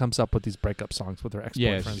traditionally comes up with these breakup songs with her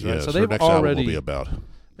ex-boyfriends, right? Yes. So Her they've next album already will be about.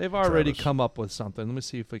 they've already Travis. come up with something. Let me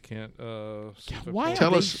see if we can't. Why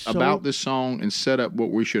Tell are us they about this song and set up what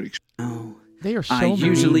we should expect. They are so I mean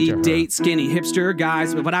usually to her. date skinny hipster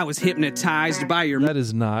guys, but I was hypnotized by your. That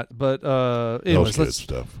is not. But That was anyways, good let's.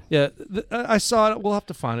 stuff. Yeah, I saw it. We'll have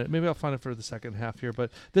to find it. Maybe I'll find it for the second half here.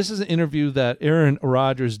 But this is an interview that Aaron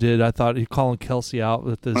Rodgers did. I thought he'd calling Kelsey out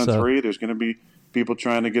with this. There's going to be people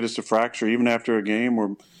trying to get us to fracture even after a game where,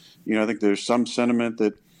 I think there's some sentiment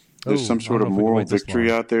that there's some sort of moral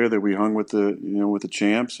victory out there that we hung with the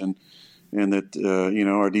champs and that,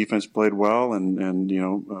 our defense played well and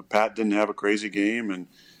Pat didn't have a crazy game and,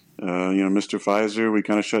 Mr. Pfizer, we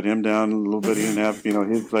kind of shut him down a little bit. He didn't have,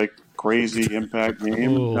 his crazy impact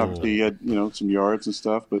game. Ooh. Obviously he had, some yards and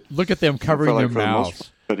stuff, but Look at them covering their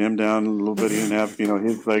mouths. shut him down a little bit. He didn't have,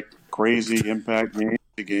 his crazy impact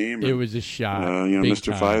game. It was a shot. Big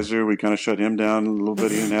Mr. time. Pfizer, we kind of shut him down a little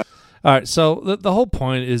bit. He didn't have. All right, so the whole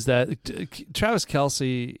point is that Travis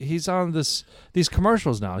Kelce, he's on these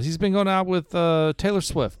commercials now. He's been going out with Taylor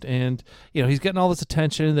Swift, and he's getting all this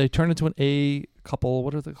attention. They turn into an A couple.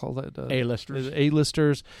 What are they called? A-listers.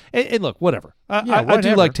 A-listers. And look, whatever. I do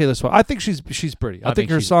whatever. like Taylor Swift. I think she's pretty. I think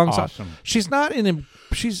her she's songs. awesome. She's not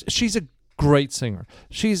she's a great singer.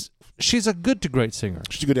 She's a good to great singer.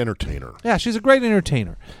 She's a good entertainer. Yeah, she's a great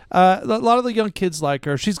entertainer. A lot of the young kids like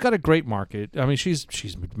her. She's got a great market. I mean, she's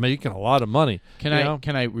making a lot of money. Can I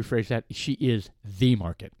rephrase that? She is the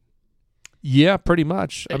market. Yeah, pretty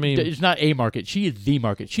much. I mean, it's not a market. She is the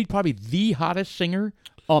market. She's probably the hottest singer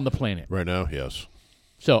on the planet. Right now, yes.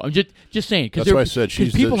 So I'm just saying because That's why I said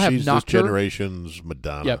she's people have this knocked her. generation's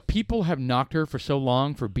Madonna. Yeah, people have knocked her for so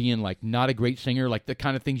long for being like not a great singer, like the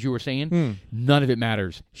kind of things you were saying. None of it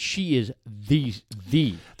matters. She is the.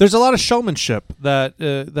 There's a lot of showmanship that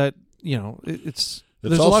there's a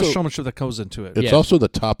lot of also- showmanship that goes into it. It's Yeah. also the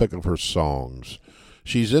topic of her songs.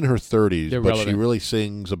 She's in her 30s, They're but she relevant. really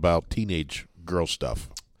sings about teenage girl stuff.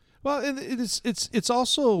 Well, it's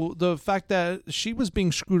also the fact that she was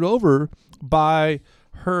being screwed over by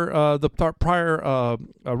her the prior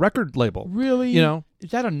record label. Really? Is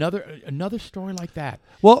that another story like that?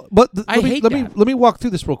 Well, but I hate let that. me walk through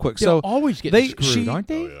this real quick. They'll So always get screwed, aren't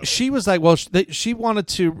they? Oh, yeah. She was like, well, she wanted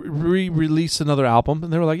to re-release another album,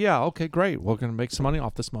 and they were like, yeah, okay, great, we're gonna make some money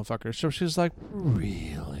off this motherfucker. So she was like,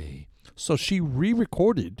 really? So she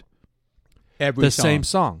re-recorded Every the song. same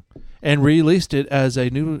song and released it as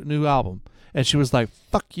a new album, and she was like,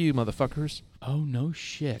 fuck you, motherfuckers. Oh no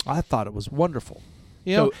shit! I thought it was wonderful.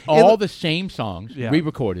 So all the same songs Yeah.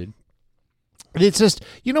 re-recorded. It's just,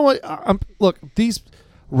 you know what? Look, these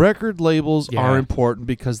record labels Yeah. are important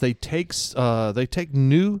because they take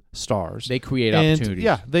new stars. They create and, opportunities.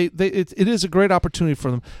 Yeah, it is a great opportunity for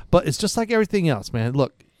them. But it's just like everything else, man.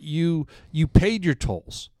 Look, you paid your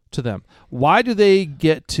tolls to them. Why do they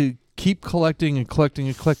get to keep collecting and collecting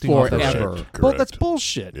and collecting off that Forever. shit? Correct. Well, that's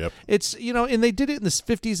bullshit. Yep. It's and they did it in the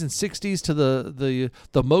 50s and 60s to the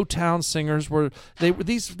Motown singers where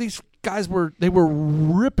these guys were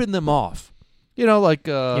ripping them off. You know, like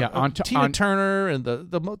on Tina Turner and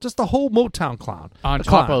just the whole Motown clown. On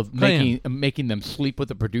top of making them sleep with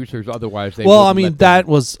the producers, otherwise they. Well, I mean that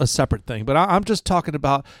was a separate thing, but I'm just talking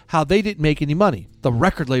about how they didn't make any money. The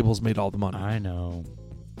record labels made all the money. I know.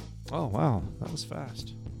 Oh wow, that was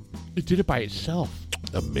fast. It did it by itself.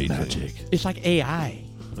 Amazing. Magic. It's like AI.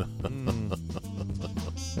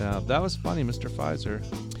 Yeah, that was funny, Mr. Pfizer.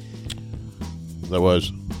 That was.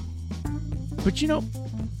 But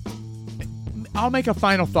I'll make a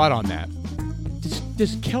final thought on that.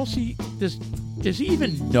 Does Kelsey does he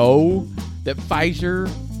even know that Pfizer?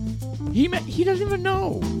 He doesn't even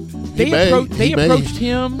know. They approached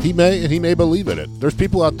him. He may believe in it. There's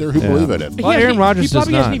people out there who believe in it. Well, Aaron Rodgers he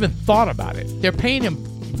probably does hasn't not. even thought about it. They're paying him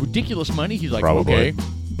ridiculous money. He's like, Probably. okay,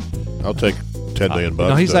 I'll take $10 million.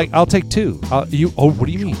 No, he's like, I'll take 2. What do you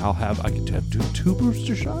mean? I can have two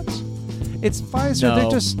booster shots? It's Pfizer. No. They're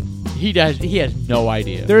just. He has no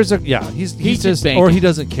idea. He's just banking. or he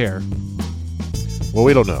doesn't care. Well,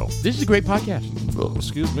 we don't know. This is a great podcast. Oh,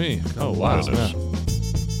 excuse me. Oh wow. Goodness.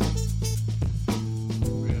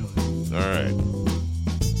 All right.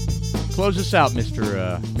 Close us out,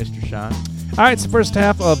 Mr. Sean. All right, it's the first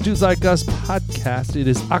half of Dudes Like Us podcast. It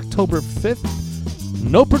is October 5th.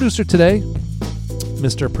 No producer today.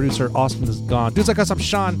 Mr. Producer Austin is gone. Dudes Like Us, I'm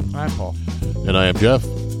Sean. I'm Paul. And I am Jeff.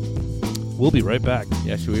 We'll be right back.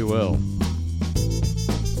 Yes, we will.